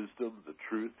find the wisdom, the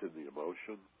truth in the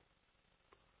emotion.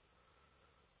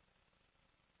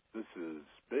 This is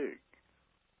big.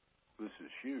 This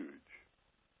is huge.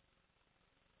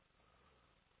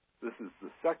 This is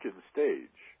the second stage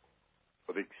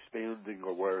of expanding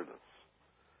awareness.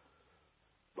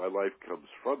 My life comes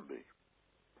from me.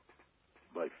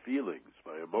 My feelings,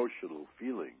 my emotional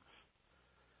feelings,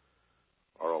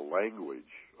 are a language,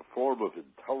 a form of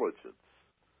intelligence,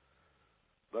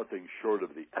 nothing short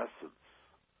of the essence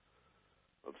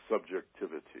of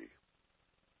subjectivity,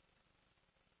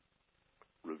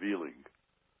 revealing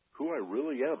who I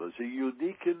really am as a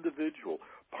unique individual,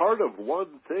 part of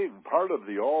one thing, part of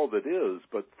the all that is,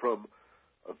 but from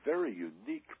a very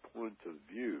unique point of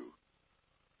view.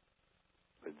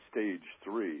 And stage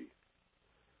 3,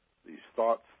 these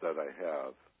thoughts that I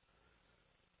have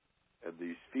and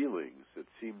these feelings that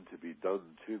seem to be done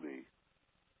to me,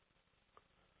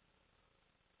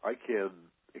 I can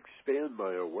expand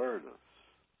my awareness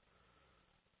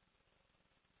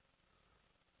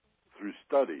through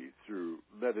study, through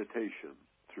meditation,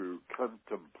 through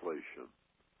contemplation,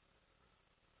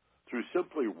 through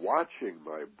simply watching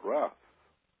my breath,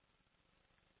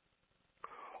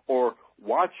 or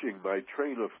watching my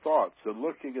train of thoughts and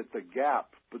looking at the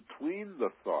gap between the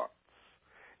thoughts,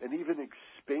 and even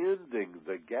expanding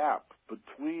the gap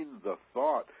between the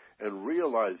thought and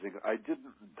realizing I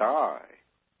didn't die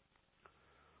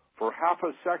For half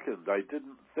a second, I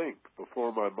didn't think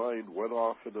before my mind went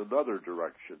off in another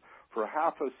direction. For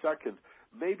half a second,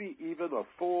 maybe even a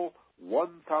full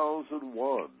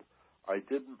 1001, I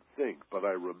didn't think, but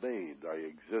I remained, I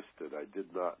existed, I did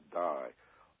not die.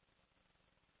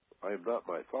 I am not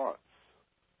my thoughts.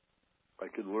 I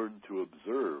can learn to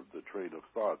observe the train of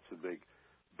thoughts and make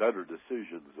better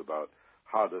decisions about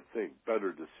how to think,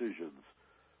 better decisions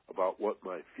about what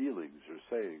my feelings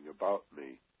are saying about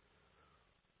me.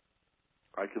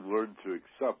 I can learn to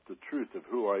accept the truth of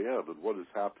who I am and what is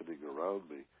happening around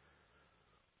me.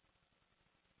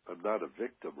 I'm not a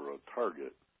victim or a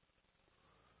target.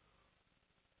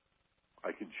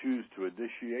 I can choose to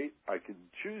initiate. I can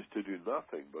choose to do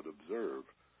nothing but observe.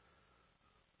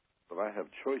 But I have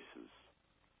choices.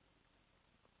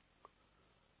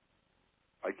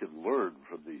 I can learn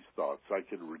from these thoughts. I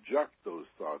can reject those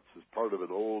thoughts as part of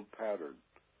an old pattern.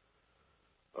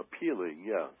 Appealing,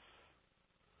 yes,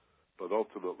 but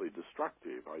ultimately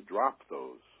destructive. I drop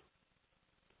those.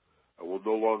 I will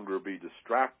no longer be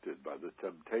distracted by the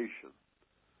temptation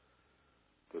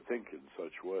to think in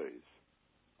such ways.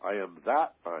 I am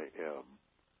that I am.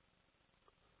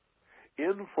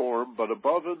 In form, but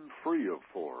above and free of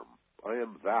form. I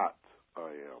am that I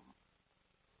am.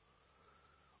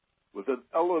 With an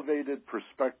elevated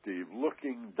perspective,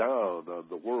 looking down on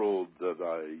the world that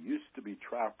I used to be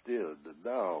trapped in, and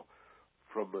now,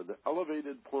 from an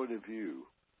elevated point of view,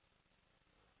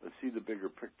 I see the bigger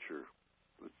picture.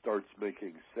 It starts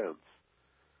making sense.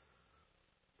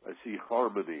 I see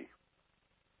harmony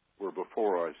where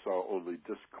before I saw only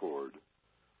discord.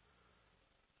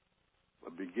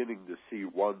 I'm beginning to see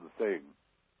one thing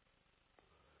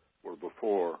where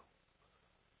before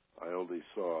I only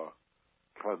saw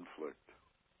conflict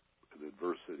and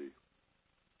adversity.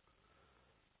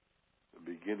 I'm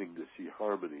beginning to see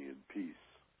harmony and peace.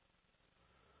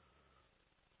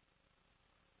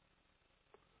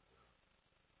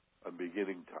 I'm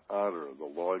beginning to honor the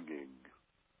longing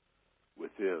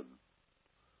within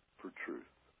for truth.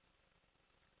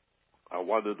 I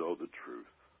want to know the truth.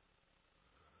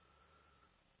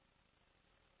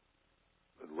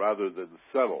 And rather than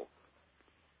settle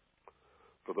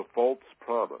for the false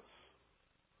promise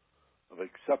of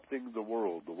accepting the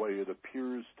world the way it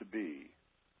appears to be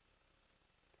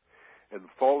and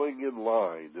falling in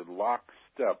line in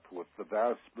lockstep with the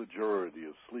vast majority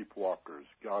of sleepwalkers,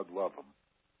 God love them.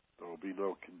 There will be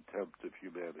no contempt of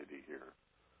humanity here.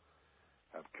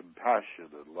 Have compassion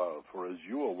and love, for as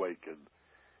you awaken,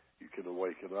 you can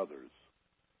awaken others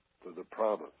to the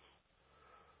promise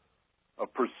of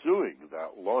pursuing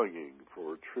that longing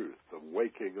for truth, of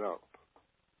waking up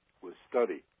with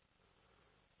study,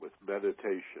 with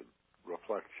meditation,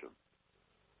 reflection,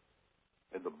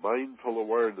 and the mindful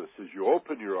awareness as you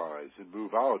open your eyes and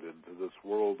move out into this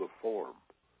world of form,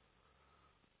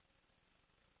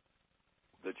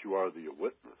 that you are the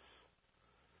witness,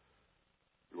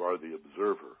 you are the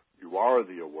observer, you are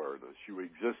the awareness, you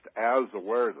exist as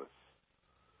awareness.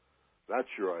 That's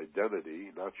your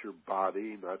identity, not your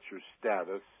body, not your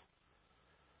status,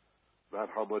 not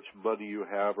how much money you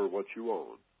have or what you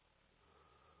own,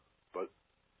 but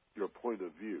your point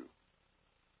of view.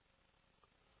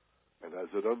 And as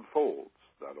it unfolds,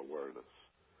 that awareness,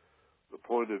 the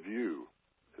point of view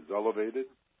is elevated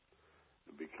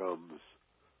and becomes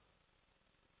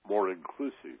more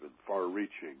inclusive and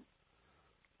far-reaching,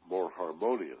 more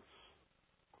harmonious.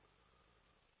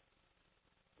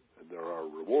 And there are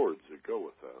rewards that go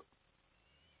with that.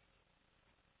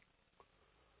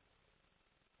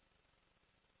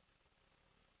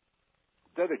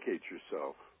 Dedicate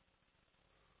yourself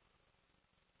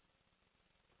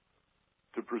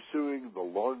to pursuing the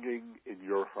longing in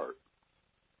your heart,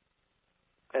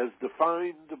 as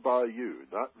defined by you,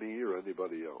 not me or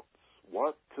anybody else.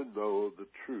 Want to know the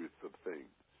truth of things.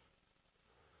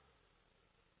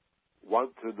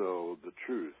 Want to know the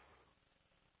truth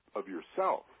of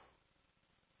yourself.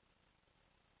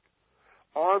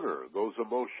 Honor those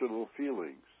emotional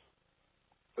feelings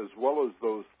as well as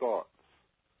those thoughts.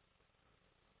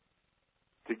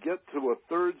 To get to a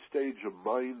third stage of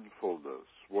mindfulness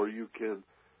where you can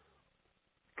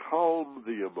calm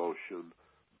the emotion,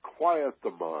 quiet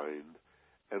the mind,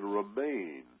 and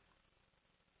remain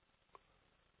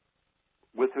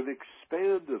with an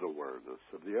expanded awareness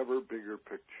of the ever bigger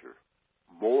picture,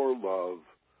 more love,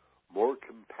 more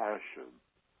compassion,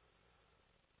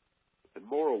 and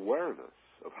more awareness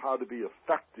of how to be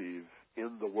effective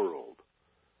in the world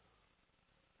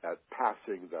at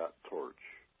passing that torch,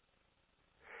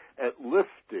 at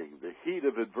lifting the heat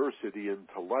of adversity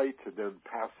into light and then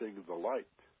passing the light,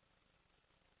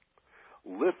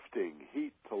 lifting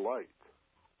heat to light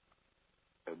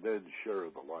and then share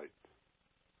the light.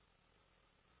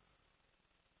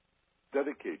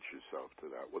 Dedicate yourself to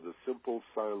that with a simple,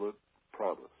 silent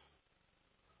promise.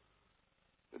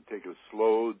 And take a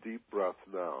slow, deep breath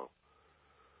now.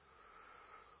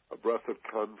 A breath of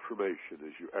confirmation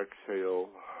as you exhale.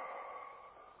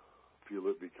 Feel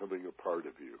it becoming a part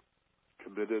of you,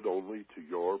 committed only to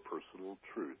your personal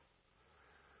truth,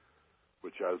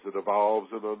 which as it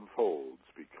evolves and unfolds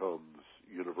becomes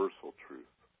universal truth.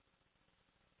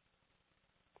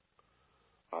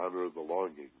 Honor the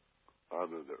longing,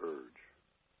 honor the urge,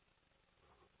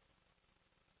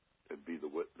 and be the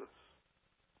witness.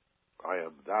 I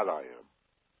am that I am.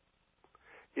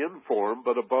 In form,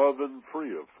 but above and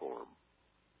free of form.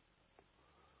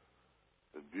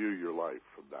 And view your life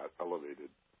from that elevated,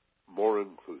 more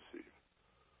inclusive,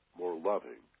 more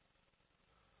loving,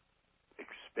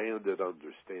 expanded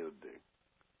understanding,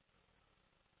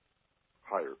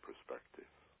 higher perspective.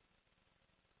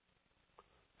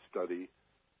 Study,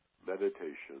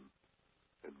 meditation,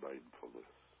 and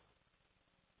mindfulness.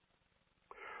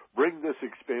 Bring this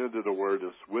expanded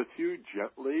awareness with you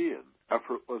gently and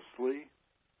effortlessly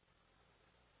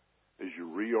as you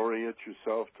reorient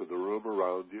yourself to the room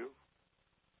around you.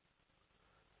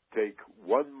 Take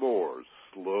one more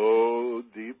slow,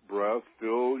 deep breath.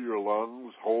 Fill your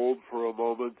lungs. Hold for a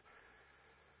moment.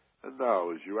 And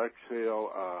now, as you exhale,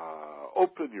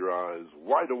 open your eyes,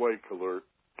 wide awake, alert,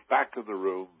 back in the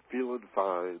room, feeling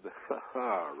fine,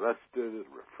 rested and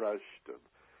refreshed, and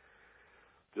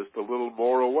just a little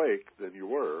more awake than you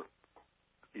were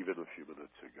even a few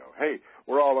minutes ago. Hey,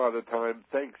 we're all out of time.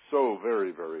 Thanks so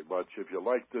very, very much. If you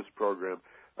like this program,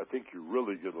 I think you're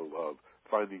really going to love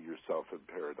Finding Yourself in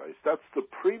Paradise. That's the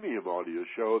premium audio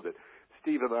show that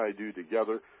Steve and I do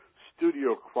together,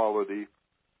 studio quality,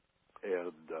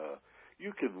 and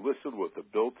you can listen with a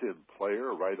built-in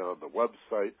player right on the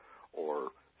website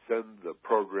or send the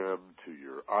program to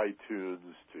your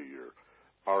iTunes, to your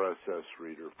RSS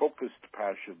reader,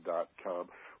 FocusedPassion.com.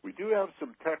 We do have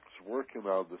some texts working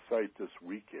on the site this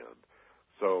weekend,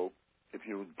 so if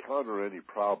you encounter any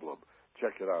problem,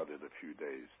 check it out in a few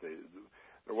days.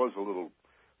 There was a little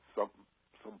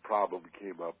some problem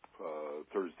came up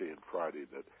Thursday and Friday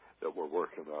that we're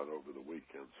working on over the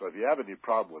weekend. So if you have any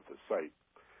problem with the site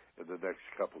in the next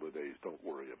couple of days, don't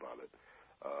worry about it.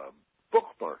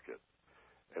 Bookmark it.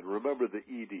 And remember the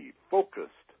ED,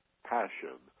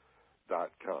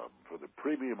 FocusedPassion.com, for the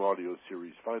premium audio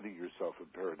series, Finding Yourself in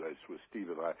Paradise with Steve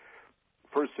and I.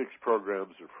 First 6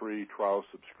 programs are free, trial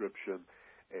subscription,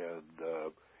 and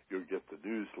you'll get the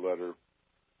newsletter.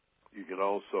 You can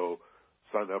also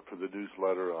sign up for the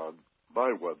newsletter on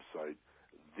my website,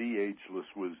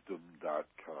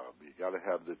 theagelesswisdom.com. You got to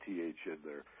have the TH in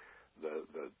there, the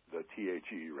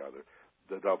THE rather,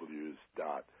 the W's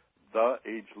dot,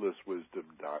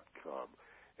 theagelesswisdom.com.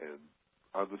 And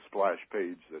on the splash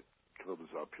page that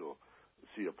comes up, you'll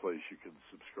see a place you can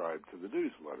subscribe to the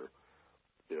newsletter.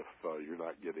 If you're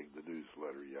not getting the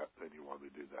newsletter yet, then you want to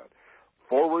do that.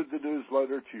 Forward the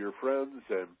newsletter to your friends,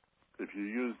 and if you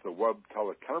use the web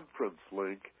teleconference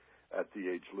link at The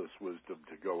Ageless Wisdom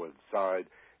to go inside,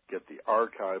 get the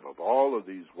archive of all of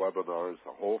these webinars.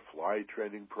 The whole fly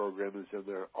training program is in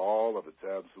there. All of it's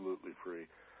absolutely free.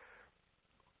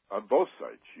 On both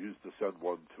sites, use the Send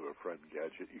One to a Friend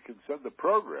gadget. You can send the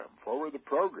program, forward the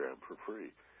program for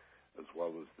free, as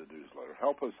well as the newsletter.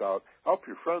 Help us out. Help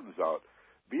your friends out.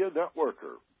 Be a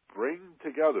networker. Bring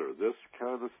together this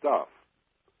kind of stuff,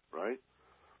 right,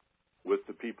 with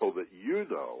the people that you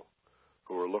know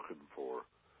who are looking for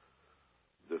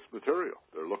this material.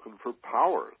 They're looking for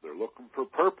power. They're looking for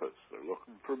purpose. They're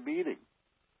looking for meaning,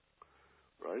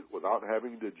 right, without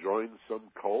having to join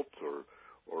some cult or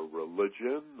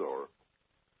religion or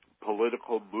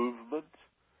political movement.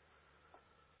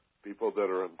 People that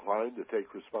are inclined to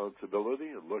take responsibility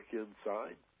and look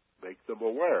inside, make them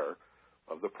aware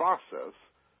of the process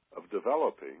of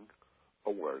developing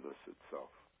awareness itself.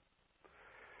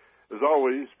 As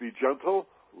always, be gentle,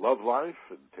 love life,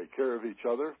 and take care of each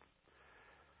other.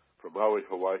 From Maui,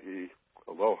 Hawaii,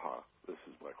 aloha. This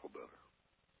is Michael Benner.